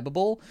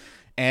stabbable,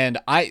 and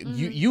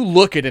you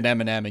look at an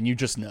M&M and you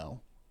just know.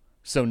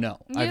 So no,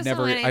 You just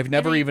know it ain't- I've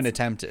never it ain't even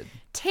attempted.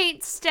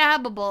 Taint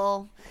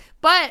stabbable,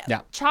 but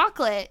Yeah.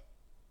 chocolate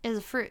is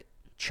a fruit. Or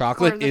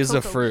Chocolate the is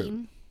a cocoa fruit.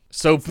 bean.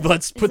 So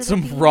let's put it a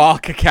some bean? raw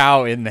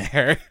cacao in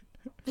there.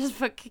 Just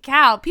put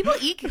cacao. People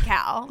eat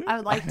cacao. I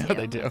would like know to.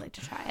 they do. I'd like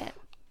to try it.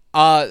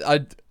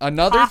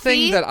 Another Coffee?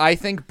 thing that I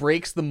think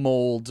breaks the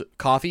mold.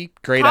 Coffee,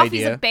 great Coffee's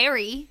idea. a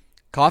berry.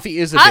 Coffee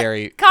is a Huh?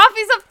 berry.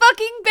 Coffee's a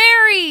fucking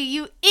berry.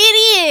 You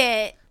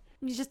idiot.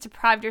 You just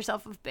deprived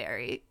yourself of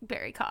berry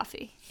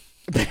coffee.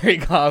 Berry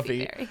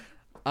coffee. Berry.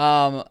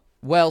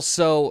 Well,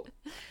 so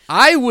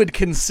I would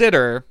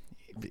consider,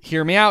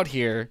 hear me out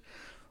here,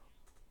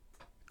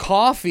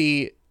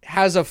 coffee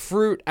has a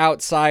fruit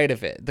outside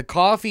of it. The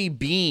coffee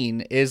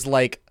bean is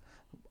like,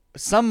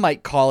 some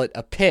might call it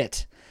a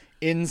pit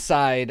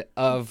inside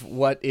of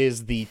what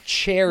is the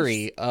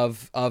cherry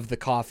of the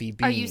coffee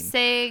bean. Are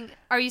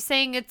you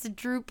saying it's a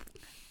droop?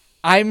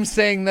 I'm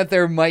saying that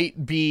there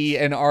might be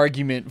an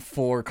argument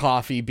for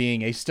coffee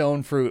being a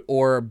stone fruit,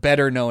 or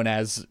better known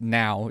as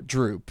now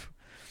drupe.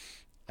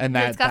 And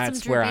It's got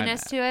that's some where I'm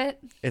droopiness at. to it.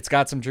 It's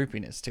got some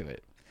droopiness to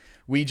it.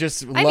 We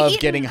just I've love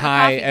eaten getting a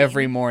high coffee bean.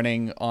 every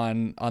morning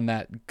on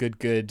that good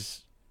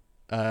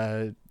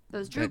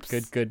Those droops.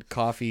 good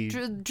coffee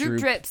Droop droop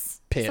drips.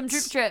 pits. Some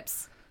droop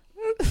drips.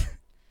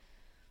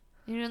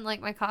 You didn't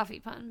like my coffee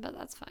pun, but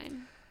that's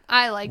fine.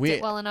 I liked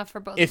it well enough for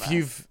both of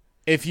us.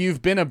 If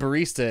you've been a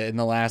barista in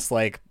the last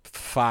like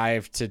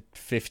 5 to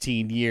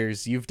 15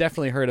 years, you've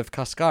definitely heard of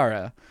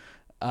Cascara,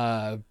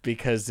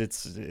 because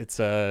it's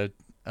a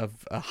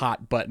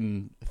hot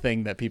button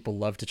thing that people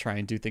love to try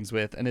and do things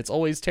with, and it's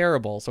always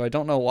terrible. So I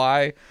don't know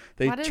why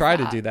they What is try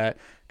to that? do that.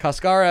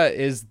 Cascara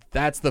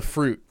that's the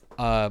fruit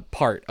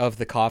part of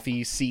the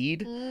coffee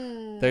seed.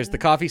 There's the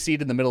coffee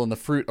seed in the middle, and the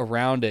fruit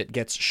around it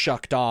gets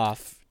shucked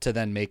off to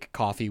then make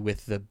coffee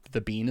with the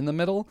bean in the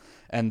middle,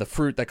 and the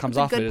fruit that comes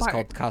off That's of a it is good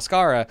called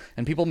cascara,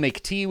 and people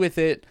make tea with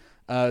it.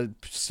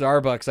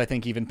 Starbucks, I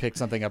think, even picked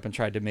something up and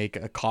tried to make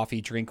a coffee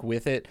drink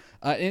with it,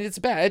 and it's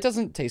bad. It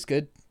doesn't taste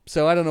good,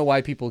 so I don't know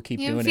why people keep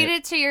You doing feed it.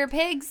 it to your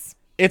pigs.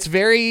 It's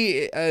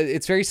very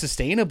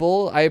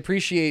sustainable. I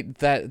appreciate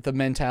that, the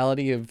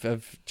mentality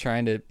of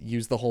trying to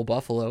use the whole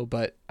buffalo,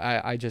 but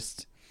I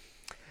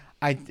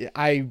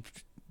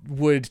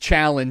would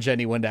challenge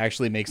anyone to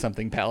actually make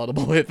something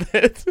palatable with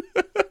it.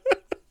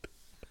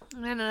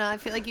 I don't know. I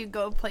feel like you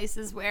go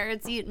places where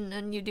it's eaten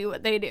and you do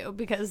what they do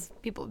because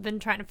people have been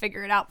trying to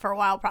figure it out for a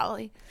while,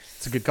 probably.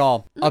 It's a good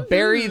call. A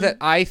berry that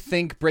I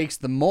think breaks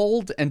the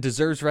mold and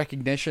deserves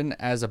recognition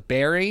as a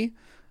berry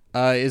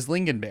is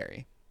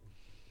lingonberry.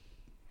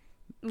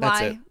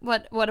 That's Why?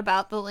 it. What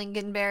about the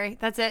lingonberry?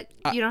 That's it?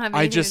 You don't have I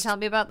anything just- to tell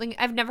me about lingon?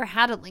 I've never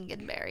had a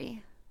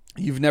lingonberry.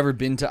 You've never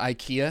been to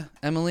IKEA,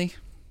 Emily?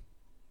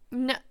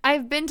 No,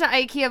 I've been to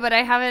IKEA, but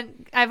I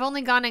haven't. I've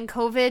only gone in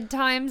COVID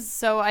times,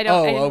 so I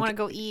didn't want to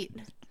go eat.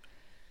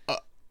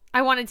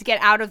 I wanted to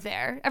get out of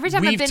there. Every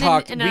time I've been in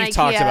an IKEA, we've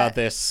talked about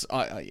this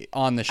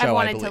on the show. I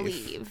wanted I to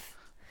believe.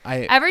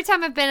 leave. Every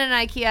time I've been in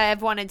IKEA,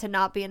 I've wanted to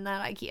not be in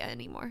that IKEA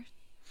anymore.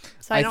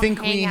 So I don't think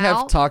hang we out.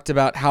 have talked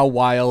about how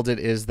wild it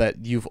is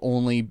that you've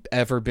only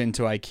ever been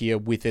to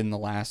IKEA within the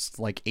last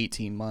like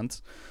 18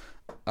 months,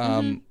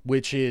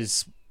 which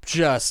is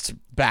just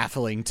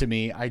baffling to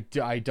me.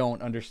 I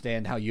don't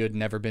understand how you had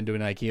never been to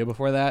an IKEA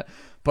before that.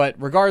 But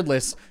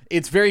regardless,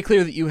 it's very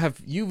clear that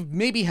you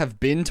maybe have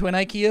been to an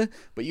IKEA,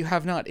 but you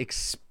have not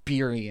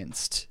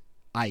experienced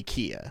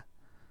IKEA.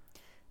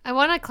 I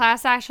won a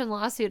class action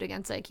lawsuit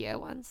against IKEA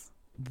once.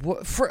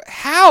 What, for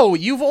how?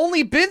 You've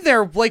only been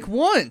there like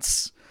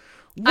once.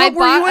 What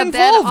were you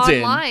involved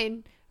in?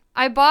 Online.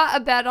 I bought a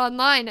bed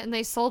online and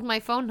they sold my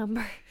phone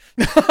number.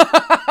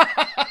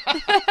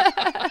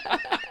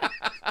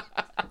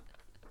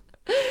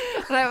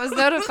 And I was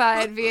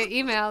notified via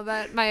email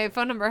that my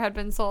phone number had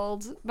been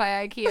sold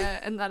by IKEA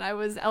and that I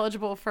was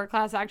eligible for a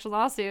class action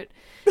lawsuit.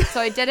 So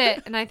I did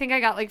it, and I think I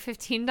got like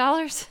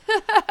 $15.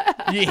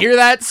 You hear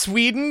that,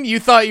 Sweden?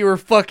 You thought you were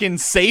fucking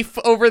safe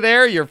over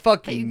there? You're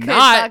fucking You could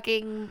not.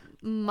 fucking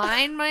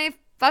mine my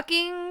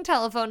fucking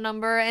telephone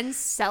number and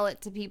sell it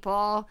to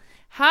people.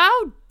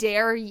 How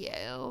dare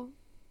you?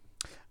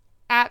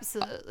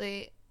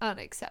 Absolutely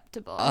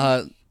unacceptable.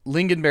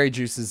 Lingonberry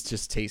juice is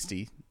just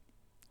tasty.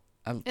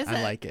 I it?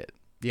 like it.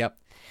 Yep.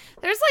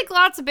 There's like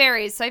lots of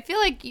berries, so I feel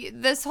like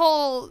this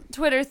whole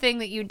Twitter thing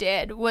that you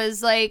did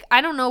was like, I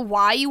don't know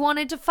why you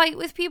wanted to fight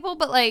with people,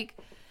 but like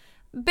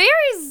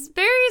berries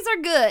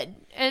are good,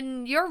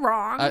 and you're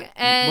wrong.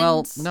 And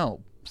well, no,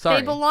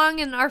 sorry. they belong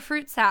in our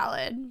fruit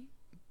salad.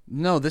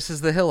 No, this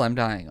is the hill I'm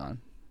dying on.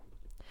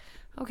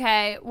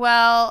 Okay,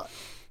 well,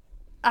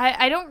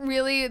 I don't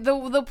really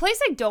the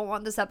place I don't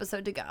want this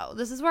episode to go.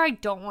 This is where I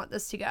don't want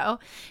this to go.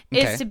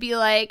 Okay. Is to be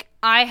like,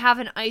 I have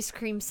an ice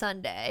cream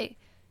sundae.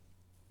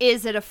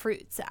 Is it a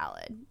fruit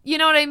salad? You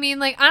know what I mean?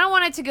 Like, I don't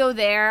want it to go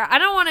there. I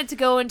don't want it to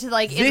go into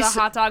like, is a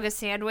hot dog a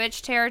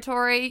sandwich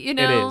territory? You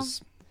know, it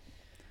is.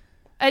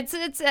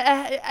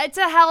 It's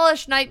a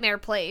hellish nightmare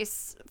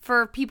place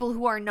for people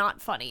who are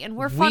not funny, and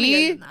we're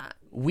funnier than that.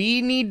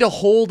 We need to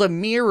hold a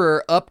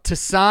mirror up to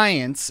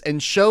science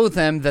and show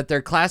them that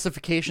their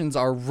classifications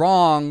are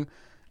wrong,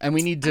 and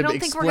we need to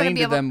explain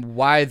to them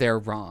why they're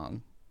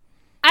wrong.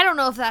 I don't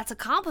know if that's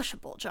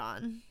accomplishable,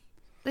 John.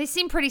 They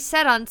seem pretty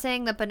set on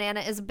saying that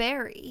banana is a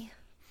berry.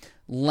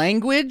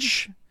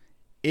 Language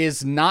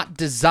is not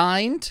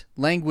designed.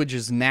 Language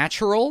is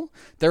natural.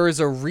 There is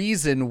a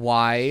reason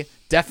why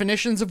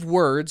definitions of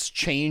words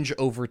change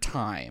over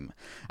time.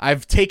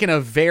 I've taken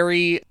a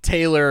very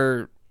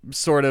Taylor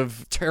sort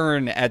of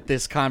turn at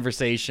this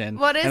conversation,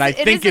 and I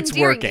think it's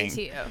working.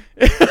 To you. Yeah,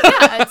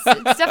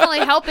 it's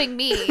definitely helping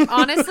me.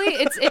 Honestly,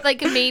 it like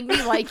made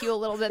me like you a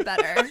little bit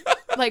better.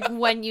 Like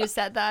when you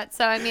said that,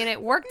 so I mean, it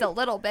worked a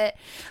little bit.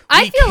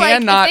 I feel like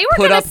if they were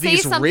put up say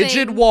these something...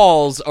 rigid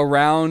walls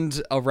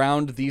around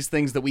these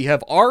things that we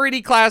have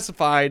already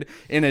classified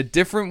in a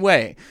different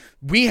way.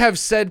 We have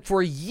said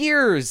for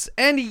years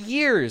and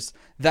years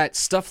that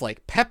stuff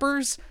like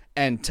peppers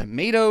and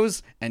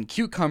tomatoes and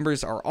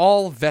cucumbers are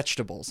all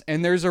vegetables.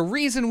 And there's a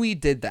reason we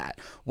did that.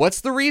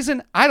 What's the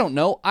reason? I don't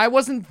know. I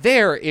wasn't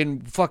there in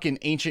fucking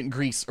ancient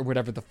Greece or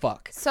whatever the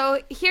fuck. So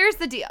here's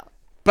the deal.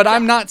 But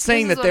I'm not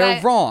saying that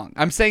they're wrong.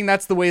 I'm saying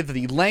that's the way that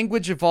the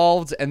language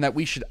evolved and that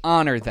we should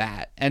honor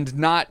that and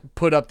not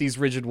put up these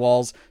rigid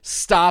walls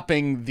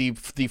stopping the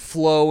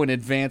flow and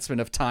advancement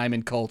of time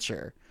and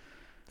culture.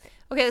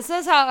 Okay,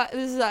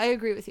 I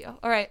agree with you.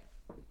 All right.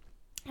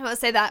 I want to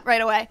say that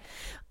right away.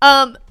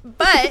 But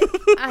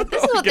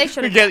this is what they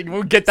should have done.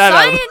 We'll get that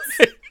out.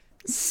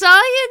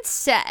 Science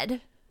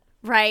said,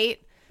 right?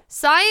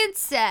 Science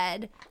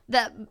said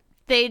that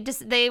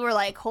they were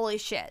like, holy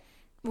shit,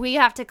 we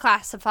have to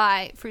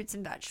classify fruits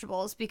and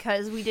vegetables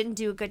because we didn't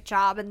do a good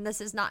job, and this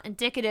is not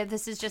indicative.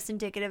 This is just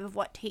indicative of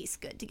what tastes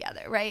good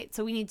together, right?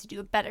 So we need to do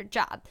a better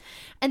job.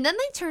 And then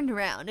they turned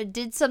around and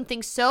did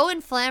something so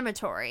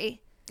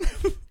inflammatory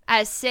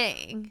as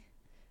saying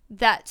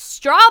that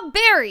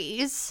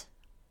strawberries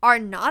are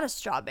not a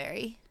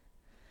strawberry,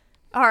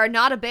 are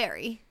not a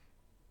berry.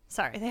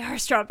 Sorry, they are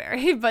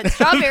strawberry, but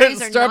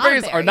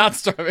strawberries are not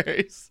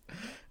strawberries.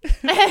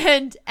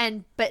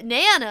 and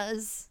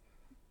bananas,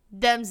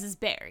 them's is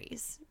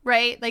berries,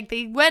 right? Like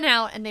they went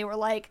out and they were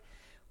like,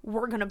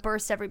 we're gonna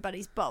burst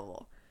everybody's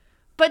bubble.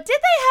 But did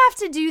they have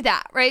to do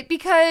that, right?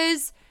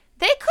 Because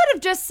they could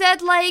have just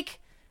said like,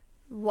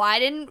 why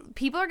didn't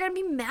people are gonna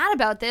be mad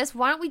about this?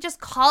 Why don't we just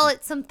call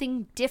it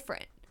something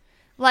different?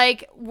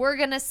 Like, we're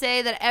going to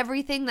say that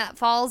everything that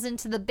falls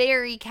into the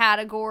berry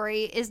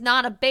category is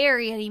not a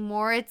berry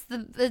anymore. It's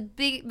the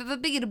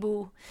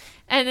bigaboo.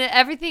 And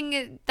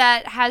everything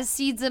that has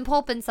seeds and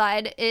pulp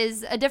inside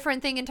is a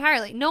different thing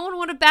entirely. No one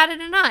would have batted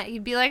an eye.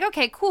 You'd be like,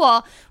 okay,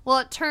 cool. Well,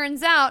 it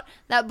turns out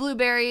that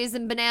blueberries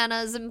and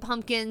bananas and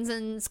pumpkins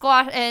and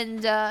squash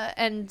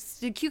and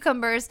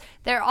cucumbers,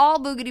 they're all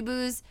boogity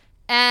boos,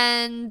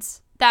 and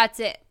that's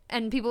it.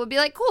 And people would be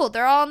like, cool,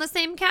 they're all in the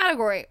same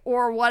category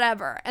or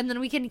whatever. And then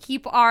we can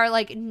keep our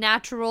like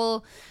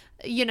natural,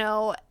 you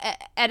know,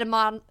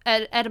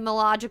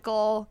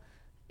 etymological,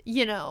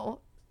 you know,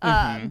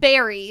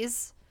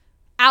 berries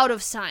out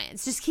of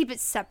science. Just keep it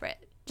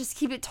separate. Just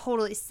keep it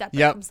totally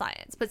separate from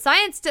science. But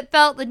science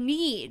felt the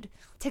need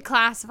to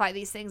classify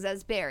these things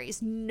as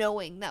berries,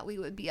 knowing that we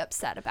would be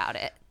upset about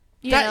it.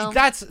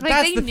 That's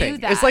they the knew thing.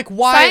 that. It's like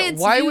Science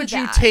why knew would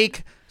you that.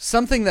 take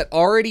something that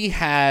already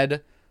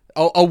had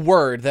a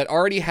word that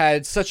already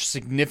had such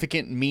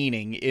significant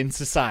meaning in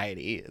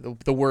society,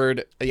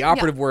 the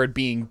operative word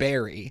being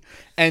berry,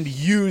 and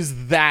use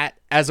that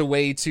as a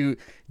way to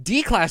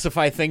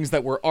declassify things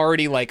that were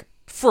already like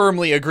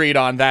firmly agreed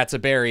on that's a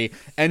berry,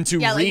 and to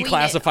Yeah, like, we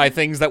reclassify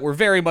things that were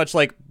very much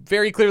like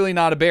very clearly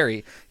not a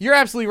berry. You're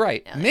absolutely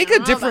right. Make I a don't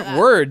know different about that.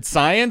 word,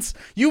 science.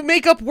 You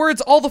make up words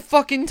all the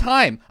fucking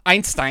time.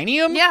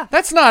 Einsteinium? Yeah.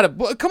 That's not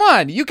a... Come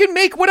on. You can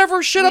make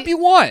whatever shit up you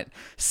want.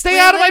 Stay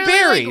out of my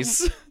literally, like,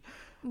 berries.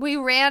 We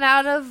ran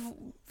out of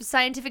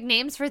scientific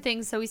names for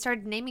things, so we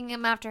started naming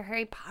them after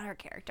Harry Potter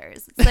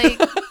characters. It's like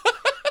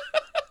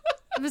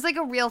it was like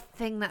a real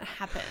thing that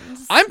happened.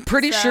 I'm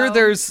pretty sure So,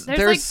 there's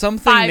like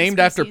something 5 named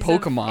after species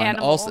of Pokemon.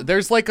 animal. Also,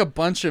 there's like a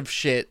bunch of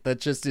shit that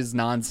just is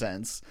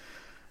nonsense.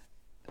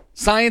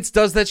 Science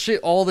does that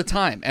shit all the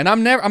time, and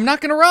I'm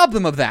not gonna rob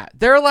them of that.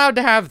 They're allowed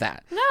to have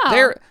that.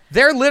 No.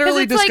 They're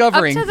literally it's, like, up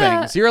discovering to the-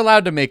 things. You're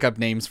allowed to make up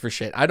names for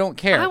shit. I don't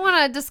care. I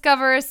want to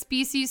discover a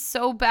species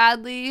so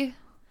badly.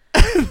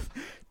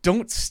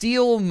 Don't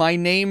steal my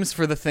names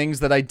for the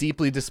things that I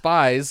deeply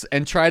despise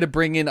and try to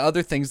bring in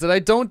other things that I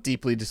don't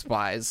deeply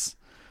despise.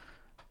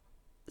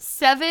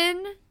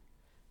 7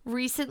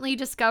 recently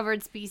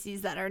discovered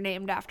species that are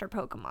named after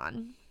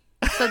Pokemon.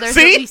 So there's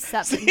See? at least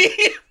 7.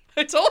 See?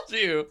 I told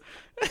you.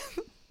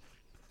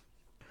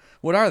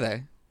 What are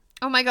they?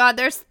 Oh my god,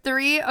 there's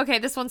 3. Okay,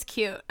 this one's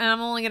cute, and I'm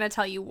only gonna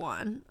tell you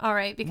one. All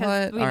right, because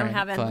What? we All don't right,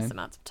 have endless fine.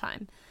 amounts of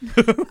time.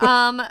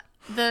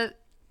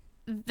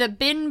 The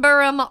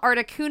Binburum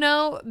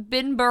articuno,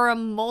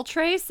 Binburum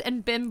moltres,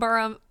 and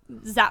Binburum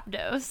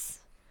zapdos.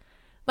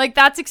 Like,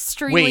 that's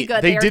extremely Wait,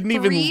 good. they are didn't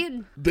 3,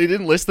 even they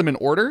didn't list them in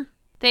order?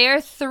 They are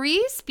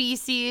 3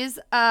 species,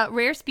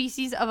 rare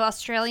species of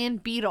Australian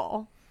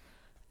beetle.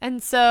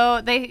 And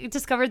so they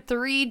discovered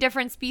 3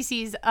 different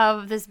species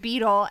of this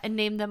beetle and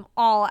named them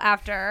all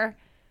after,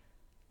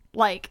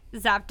 like,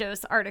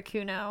 Zapdos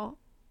articuno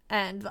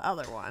and the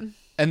other one.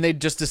 And they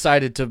just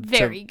decided to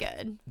Very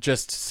good.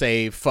 just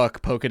say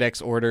fuck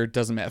Pokedex order,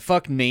 doesn't matter.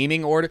 Fuck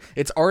naming order.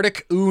 It's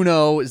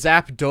Articuno,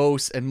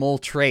 Zapdos, and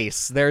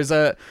Moltres. There's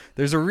a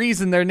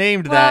reason they're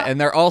named that, and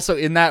they're also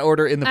in that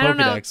order in the I don't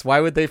know. Pokedex. Why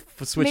would they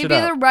switch Maybe it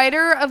up? the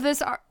writer of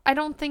this I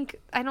don't think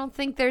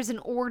there's an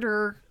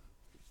order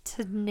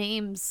to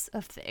names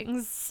of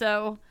things.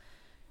 So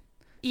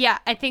yeah,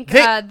 I think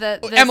this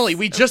Emily,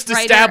 we just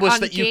writer established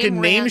on that you Game can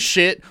name Rant-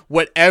 shit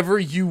whatever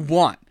you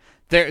want.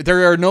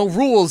 There are no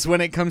rules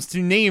when it comes to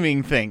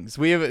naming things.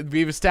 We've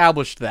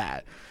established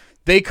that.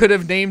 They could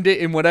have named it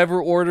in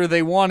whatever order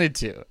they wanted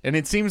to. And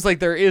it seems like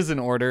there is an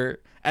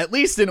order, at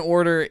least an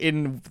order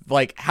in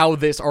like how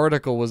this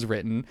article was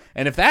written.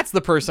 And if that's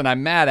the person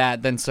I'm mad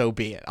at, then so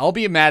be it. I'll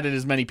be mad at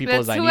as many people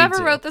It's as I need whoever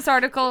to. wrote this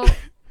article.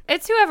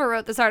 It's whoever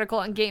wrote this article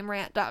on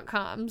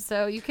GameRant.com,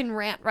 so you can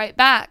rant right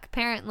back.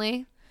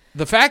 Apparently,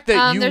 The fact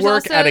that you there's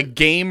work also- at a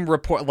game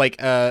report,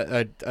 like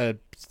a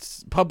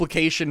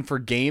publication for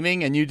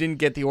gaming, and you didn't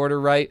get the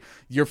order right,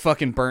 you're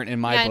fucking burnt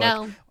in my Yeah, I book.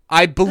 know.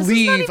 I is not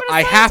believe even a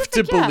I have to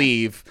scientific, yeah.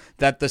 believe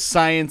that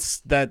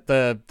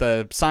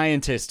the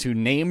scientists who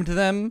named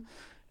them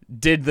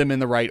did them in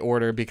the right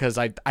order, because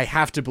I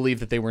have to believe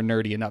that they were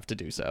nerdy enough to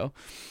do so.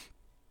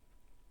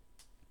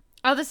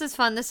 oh, this is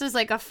fun. This is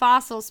like a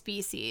fossil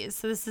species.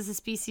 So this is a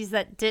species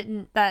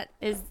that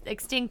is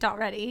extinct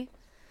already.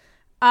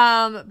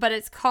 But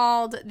it's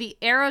called the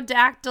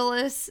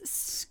Aerodactylus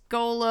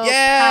scolopacipeps.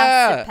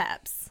 Yeah!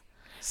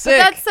 Sick.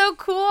 That's so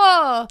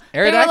cool. They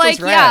were Aerodactyl's like,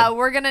 rad. yeah,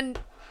 we're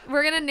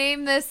gonna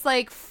name this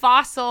like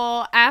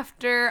fossil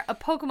after a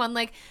Pokemon.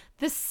 Like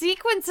the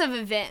sequence of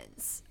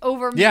events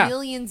over Yeah.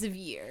 millions of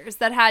years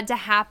that had to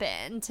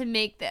happen to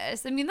make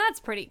this. I mean, that's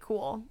pretty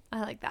cool.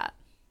 I like that.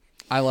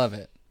 I love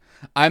it.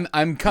 I'm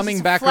coming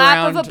Just a back flap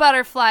around. of a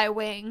butterfly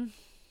wing.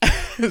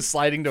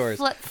 Sliding doors.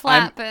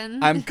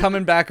 Flapping. I'm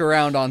coming back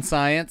around on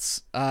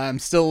science. I'm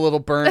still a little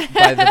burnt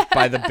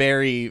by the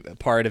berry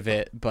part of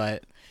it,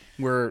 but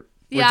we're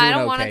Yeah, doing I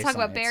don't want to okay, talk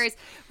about science. berries.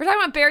 We're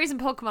talking about berries and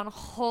Pokemon a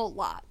whole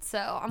lot. So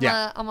I'm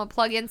gonna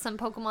plug in some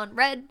Pokemon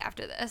Red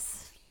after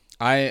this.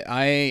 I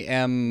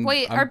am.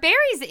 Wait, are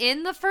berries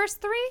in the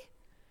first 3?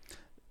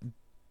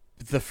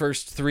 the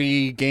first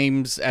 3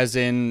 games, as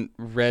in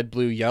Red,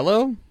 Blue,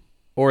 Yellow,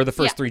 or the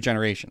first Yeah. 3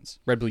 generations?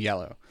 Red, Blue,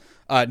 Yellow.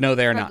 No,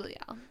 they are Red, not. Blue,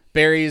 Yellow.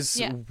 Berries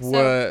Yeah,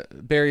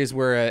 berries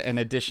were an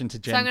addition to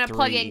Gen 3. I'm gonna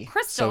plug in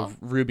Crystal. So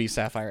Ruby,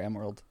 Sapphire,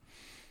 Emerald.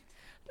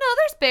 No,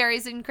 there's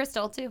berries in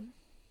Crystal too.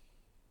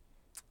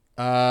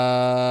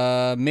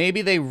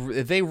 Maybe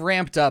they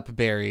ramped up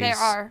berries There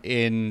are.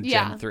 in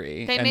Yeah. Gen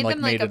 3 They and made like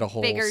them, like, made it a a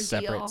whole bigger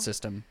separate deal.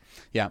 system.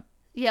 Yeah.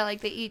 Yeah,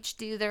 like they each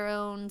do their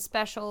own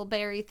special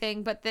berry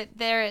thing, but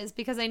there is,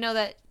 because I know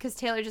that because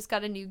Taylor just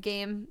got a new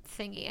game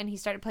thingy and he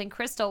started playing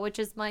Crystal, which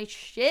is my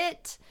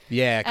shit.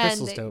 Yeah, And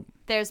Crystal's dope.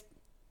 There's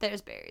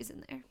berries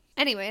in there.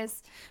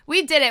 Anyways,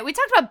 we did it. We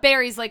talked about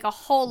berries like a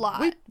whole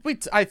lot.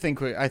 I think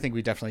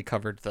we definitely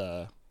covered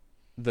the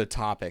the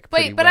topic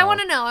pretty Wait, but I well.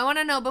 want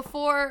to know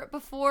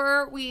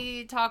before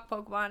we talk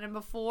Pokemon and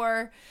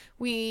before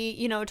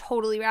we,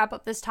 totally wrap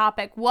up this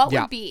topic, what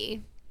Yeah. would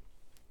be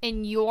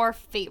in your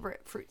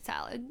favorite fruit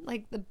salad?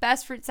 Like the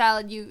best fruit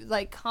salad you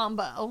like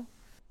combo.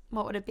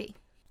 What would it be?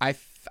 I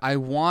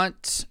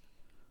want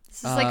This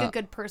is like a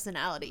good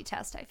personality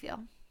test, I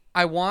feel.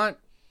 I want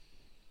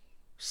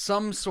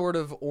some sort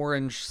of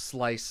orange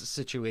slice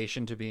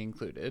situation to be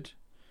included,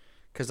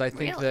 because I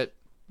think Really? that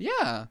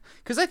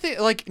because I think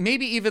like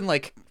maybe even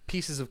like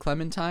pieces of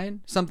clementine,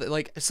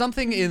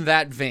 something in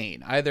that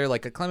vein, either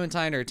like a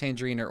clementine or a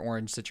tangerine or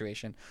orange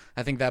situation.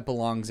 I think that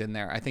belongs in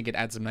there. I think it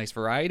adds some nice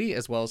variety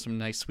as well as some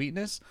nice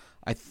sweetness.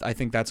 I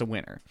think that's a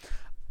winner.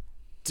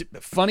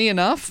 Funny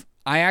enough,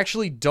 I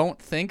actually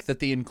don't think that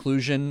the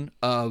inclusion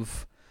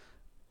of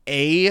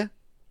a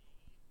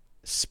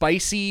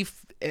spicy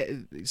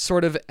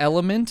sort of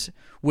element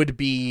would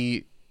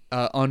be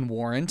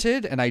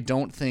unwarranted, and I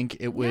don't think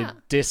it would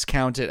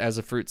discount it as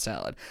a fruit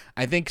salad.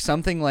 I think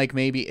something like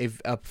maybe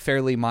a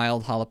fairly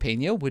mild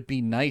jalapeno would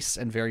be nice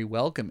and very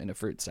welcome in a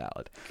fruit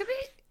salad. Could be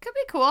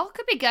cool.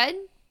 Could be good.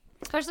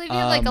 Especially if you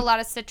have like a lot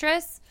of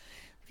citrus.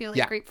 If you have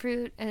like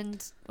grapefruit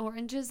and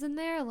oranges in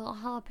there, a little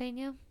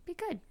jalapeno, be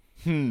good.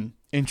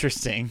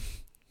 Interesting.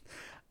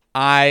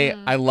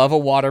 I love a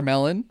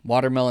watermelon.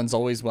 Watermelon's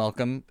always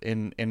welcome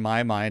in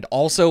my mind.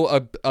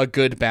 Also a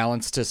good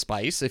balance to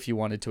spice if you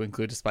wanted to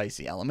include a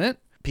spicy element.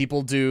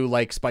 People do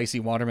like spicy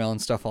watermelon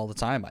stuff all the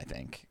time, I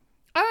think.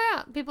 Oh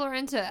yeah, people are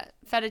into it.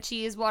 Feta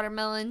cheese,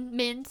 watermelon,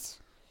 mint,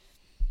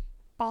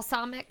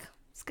 balsamic.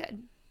 It's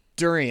good.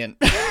 Durian.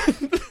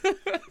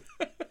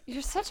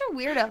 You're such a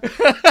weirdo.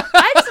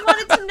 I just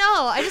wanted to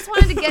know. I just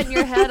wanted to get in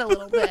your head a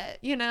little bit,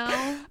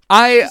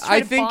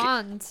 I think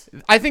bond.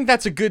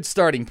 that's a good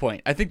starting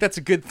point. I think that's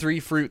a good 3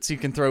 fruits you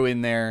can throw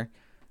in there.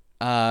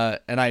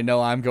 And I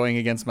know I'm going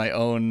against my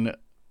own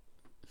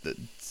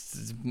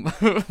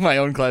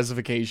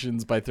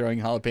classifications by throwing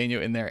jalapeno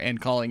in there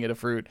and calling it a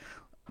fruit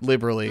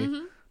liberally.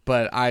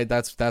 But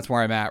that's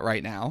where I'm at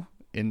right now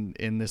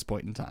in this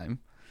point in time.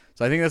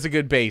 So I think that's a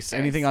good base.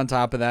 Anything on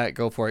top of that,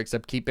 go for it,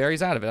 except keep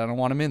berries out of it. I don't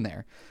want them in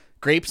there.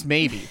 Grapes,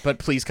 maybe, but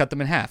please cut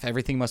them in half.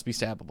 Everything must be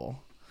stabbable.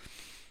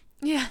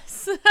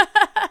 Yes.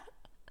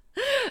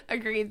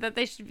 Agreed that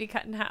they should be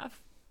cut in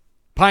half.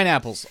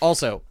 Pineapples,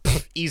 also,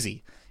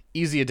 easy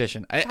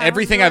addition.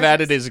 Everything I've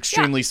added is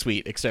extremely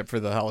sweet, except for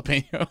the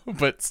jalapeno,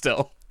 but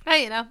still.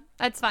 Hey,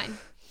 that's fine.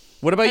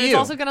 What about And you? It's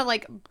also gonna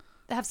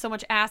have so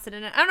much acid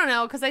in it. I don't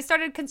know, because I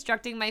started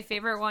constructing my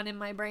favorite one in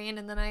my brain,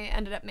 and then I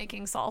ended up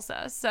making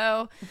salsa.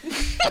 So,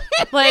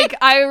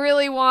 I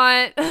really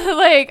want,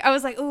 I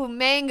was like, ooh,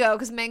 mango,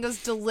 because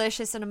mango's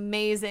delicious and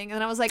amazing. And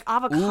then I was like,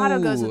 avocado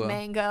goes with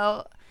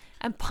mango,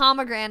 and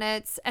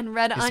pomegranates, and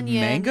red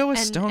onion. Mango a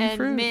stone and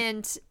fruit?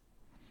 Mint.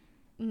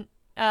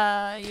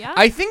 Yeah.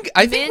 I think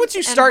once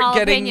you start and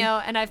getting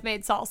and I've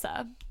made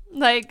salsa.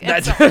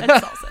 It's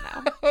salsa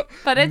now,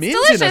 but it's mint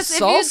delicious.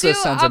 in a salsa if you do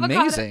sounds avocado,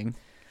 amazing.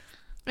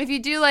 If you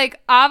do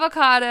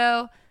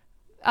avocado,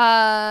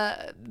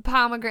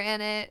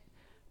 pomegranate,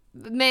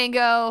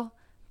 mango,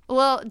 a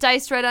little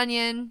diced red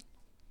onion,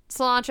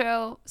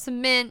 cilantro, some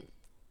mint,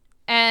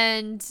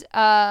 and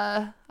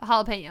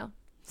jalapeno,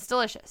 it's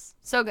delicious.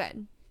 So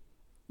good.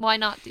 Why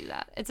not do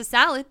that? It's a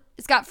salad.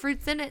 It's got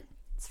fruits in it.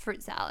 It's a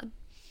fruit salad.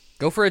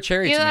 Go for a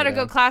cherry Either tomato. that or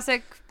go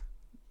classic.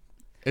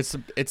 It's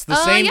the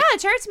same. Yeah,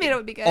 cherry tomato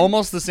would be good.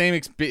 Almost the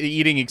same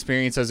eating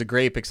experience as a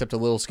grape, except a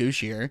little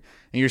scooshier,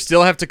 and you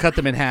still have to cut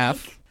them in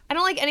half. I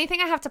don't like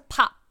anything I have to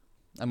pop.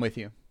 I'm with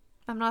you.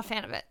 I'm not a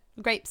fan of it.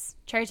 Grapes,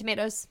 cherry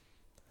tomatoes,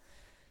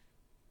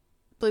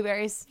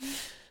 blueberries.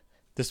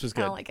 This was I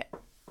good. don't like it.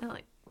 I don't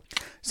like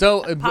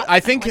So Pop- I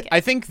think like it. I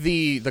think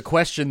the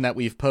question that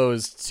we've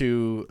posed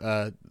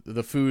to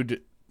the food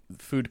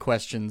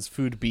questions,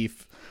 food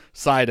beef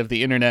side of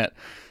the internet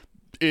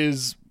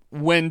is,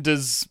 when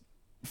does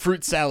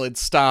fruit salad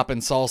stop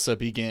and salsa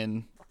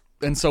begin?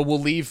 And so we'll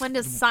leave When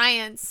does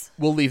science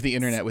the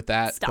internet with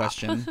that stop?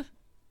 question.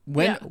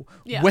 When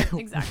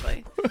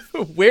exactly.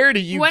 Where do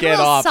you When get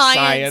will off science-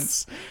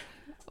 science?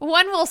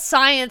 When will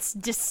science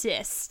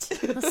desist?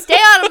 Stay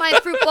out of my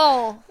fruit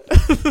bowl.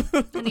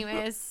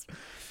 Anyways,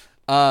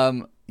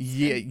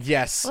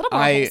 Yes. a little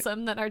more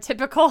wholesome than our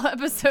typical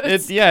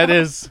episodes. It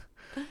is.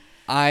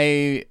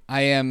 I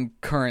am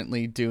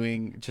currently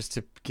doing, just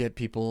to get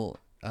people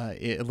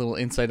a little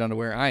insight onto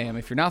where I am.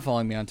 If you're not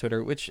following me on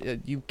Twitter, which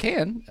you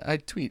can, I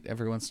tweet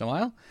every once in a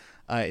while.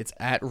 It's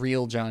at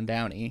Real John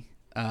Downey,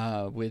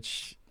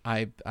 which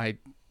I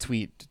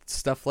tweet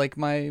stuff like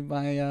my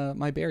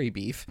berry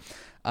beef.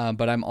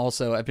 But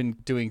I've been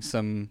doing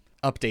some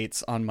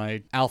updates on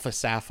my Alpha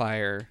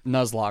Sapphire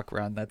Nuzlocke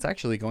run that's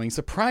actually going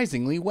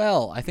surprisingly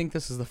well. I think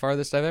this is the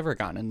farthest I've ever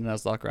gotten in a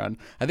Nuzlocke run.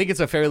 I think it's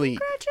a fairly...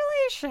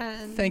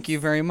 Congratulations. Thank you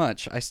very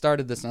much. I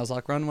started this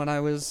Nuzlocke run when I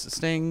was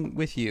staying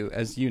with you,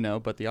 as you know,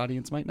 but the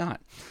audience might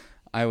not.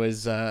 I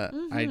was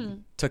I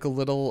took a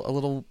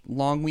little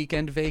long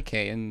weekend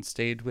vacay and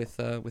stayed with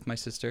my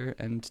sister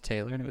and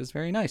Taylor, and it was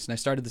very nice. And I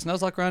started this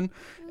Nuzlocke run.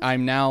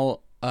 I'm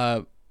now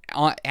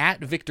at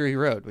Victory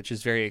Road, which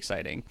is very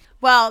exciting.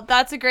 Well,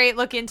 that's a great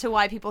look into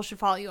why people should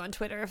follow you on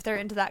Twitter if they're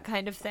into that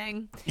kind of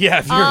thing. Yeah,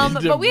 if you're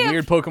into but we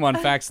weird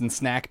Pokemon facts and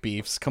snack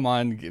beefs, come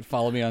on,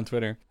 follow me on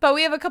Twitter. But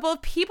we have a couple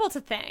of people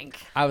to thank.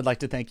 I would like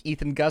to thank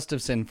Ethan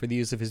Gustafson for the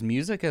use of his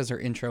music as our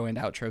intro and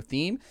outro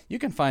theme. You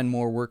can find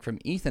more work from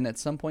Ethan at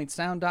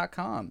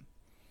somepointsound.com.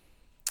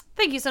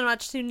 Thank you so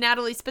much to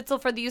Natalie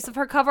Spitzel for the use of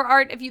her cover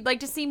art. If you'd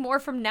like to see more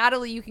from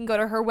Natalie, you can go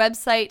to her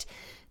website,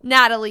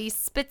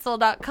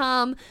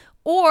 nataliespitzel.com,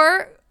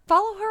 or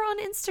follow her on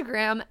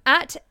Instagram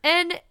at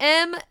NMS_creative.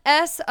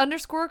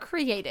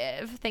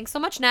 Thanks so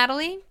much,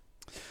 Natalie.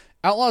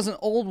 Outlaws and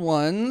Old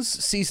Ones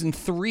Season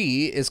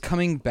 3 is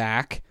coming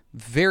back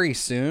very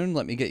soon.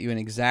 Let me get you an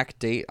exact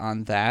date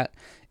on that.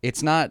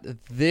 It's not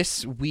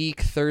this week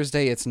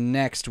Thursday, it's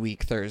next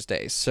week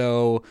Thursday.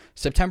 So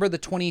September the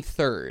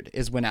 23rd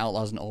is when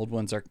Outlaws and Old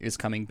Ones is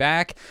coming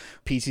back.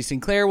 PC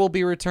Sinclair will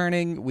be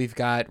returning. We've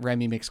got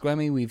Remy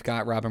McSquemmy. We've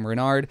got Robin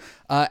Renard,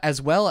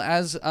 as well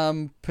as,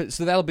 so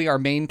that'll be our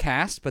main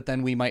cast, but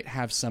then we might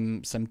have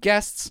some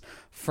guests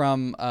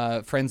from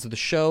friends of the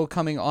show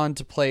coming on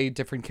to play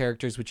different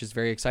characters, which is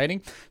very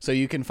exciting. So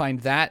you can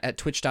find that at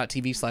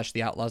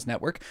twitch.tv/The Outlaws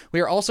Network.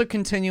 We are also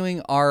continuing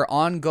our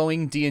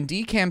ongoing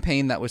D&D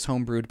campaign that was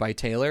homebrewed by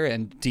Taylor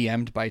and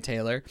DM'd by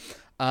Taylor.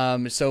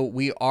 So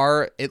we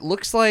are, it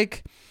looks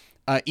like,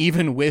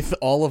 even with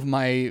all of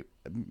my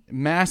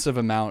massive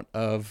amount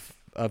of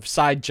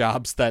side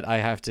jobs that I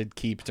have to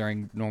keep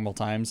during normal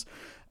times,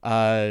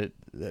 that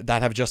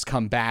have just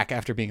come back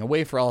after being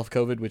away for all of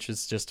COVID, which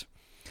is just...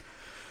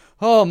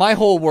 Oh, my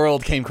whole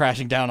world came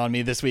crashing down on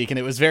me this week, and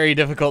it was very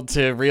difficult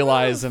to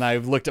realize, and I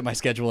looked at my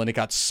schedule, and it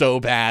got so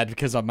bad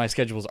because my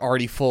schedule was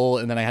already full,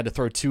 and then I had to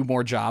throw 2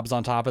 more jobs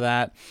on top of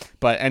that.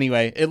 But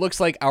anyway, it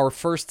looks like our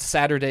first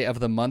Saturday of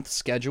the month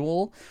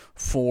schedule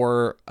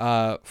for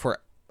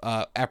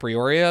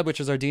Aprioria,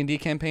 which is our D&D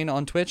campaign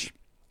on Twitch,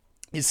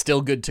 is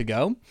still good to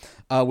go,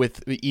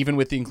 even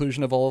with the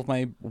inclusion of all of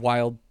my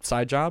wild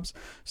side jobs.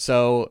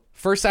 So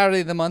first Saturday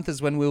of the month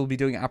is when we will be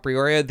doing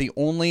Aprioria. The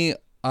only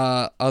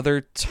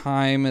other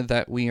time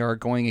that we are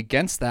going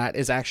against that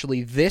is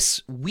actually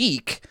this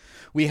week.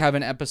 We have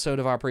an episode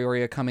of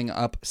Aprioria coming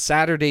up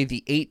Saturday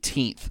the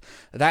 18th.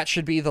 That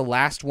should be the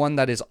last one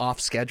that is off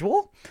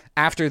schedule.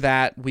 After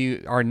that,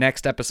 our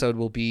next episode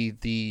will be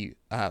the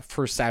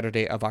first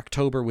Saturday of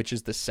October, which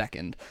is the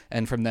 2nd.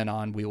 And from then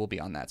on, we will be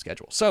on that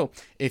schedule. So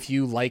if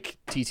you like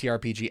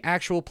TTRPG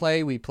actual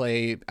play, we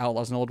play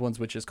Outlaws and Old Ones,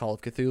 which is Call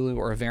of Cthulhu,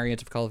 or a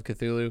variant of Call of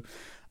Cthulhu.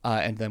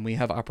 And then we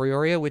have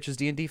Aprioria, which is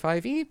D&D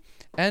 5e,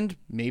 and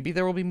maybe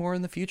there will be more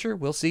in the future.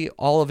 We'll see.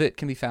 All of it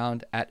can be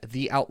found at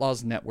The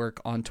Outlaws Network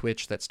on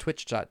Twitch. That's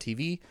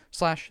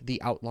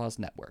twitch.tv/The Outlaws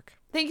Network.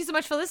 Thank you so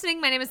much for listening.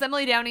 My name is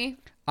Emily Downey.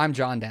 I'm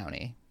John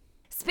Downey.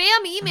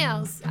 Spam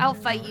emails. I'll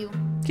fight you.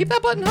 Keep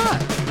that button hot.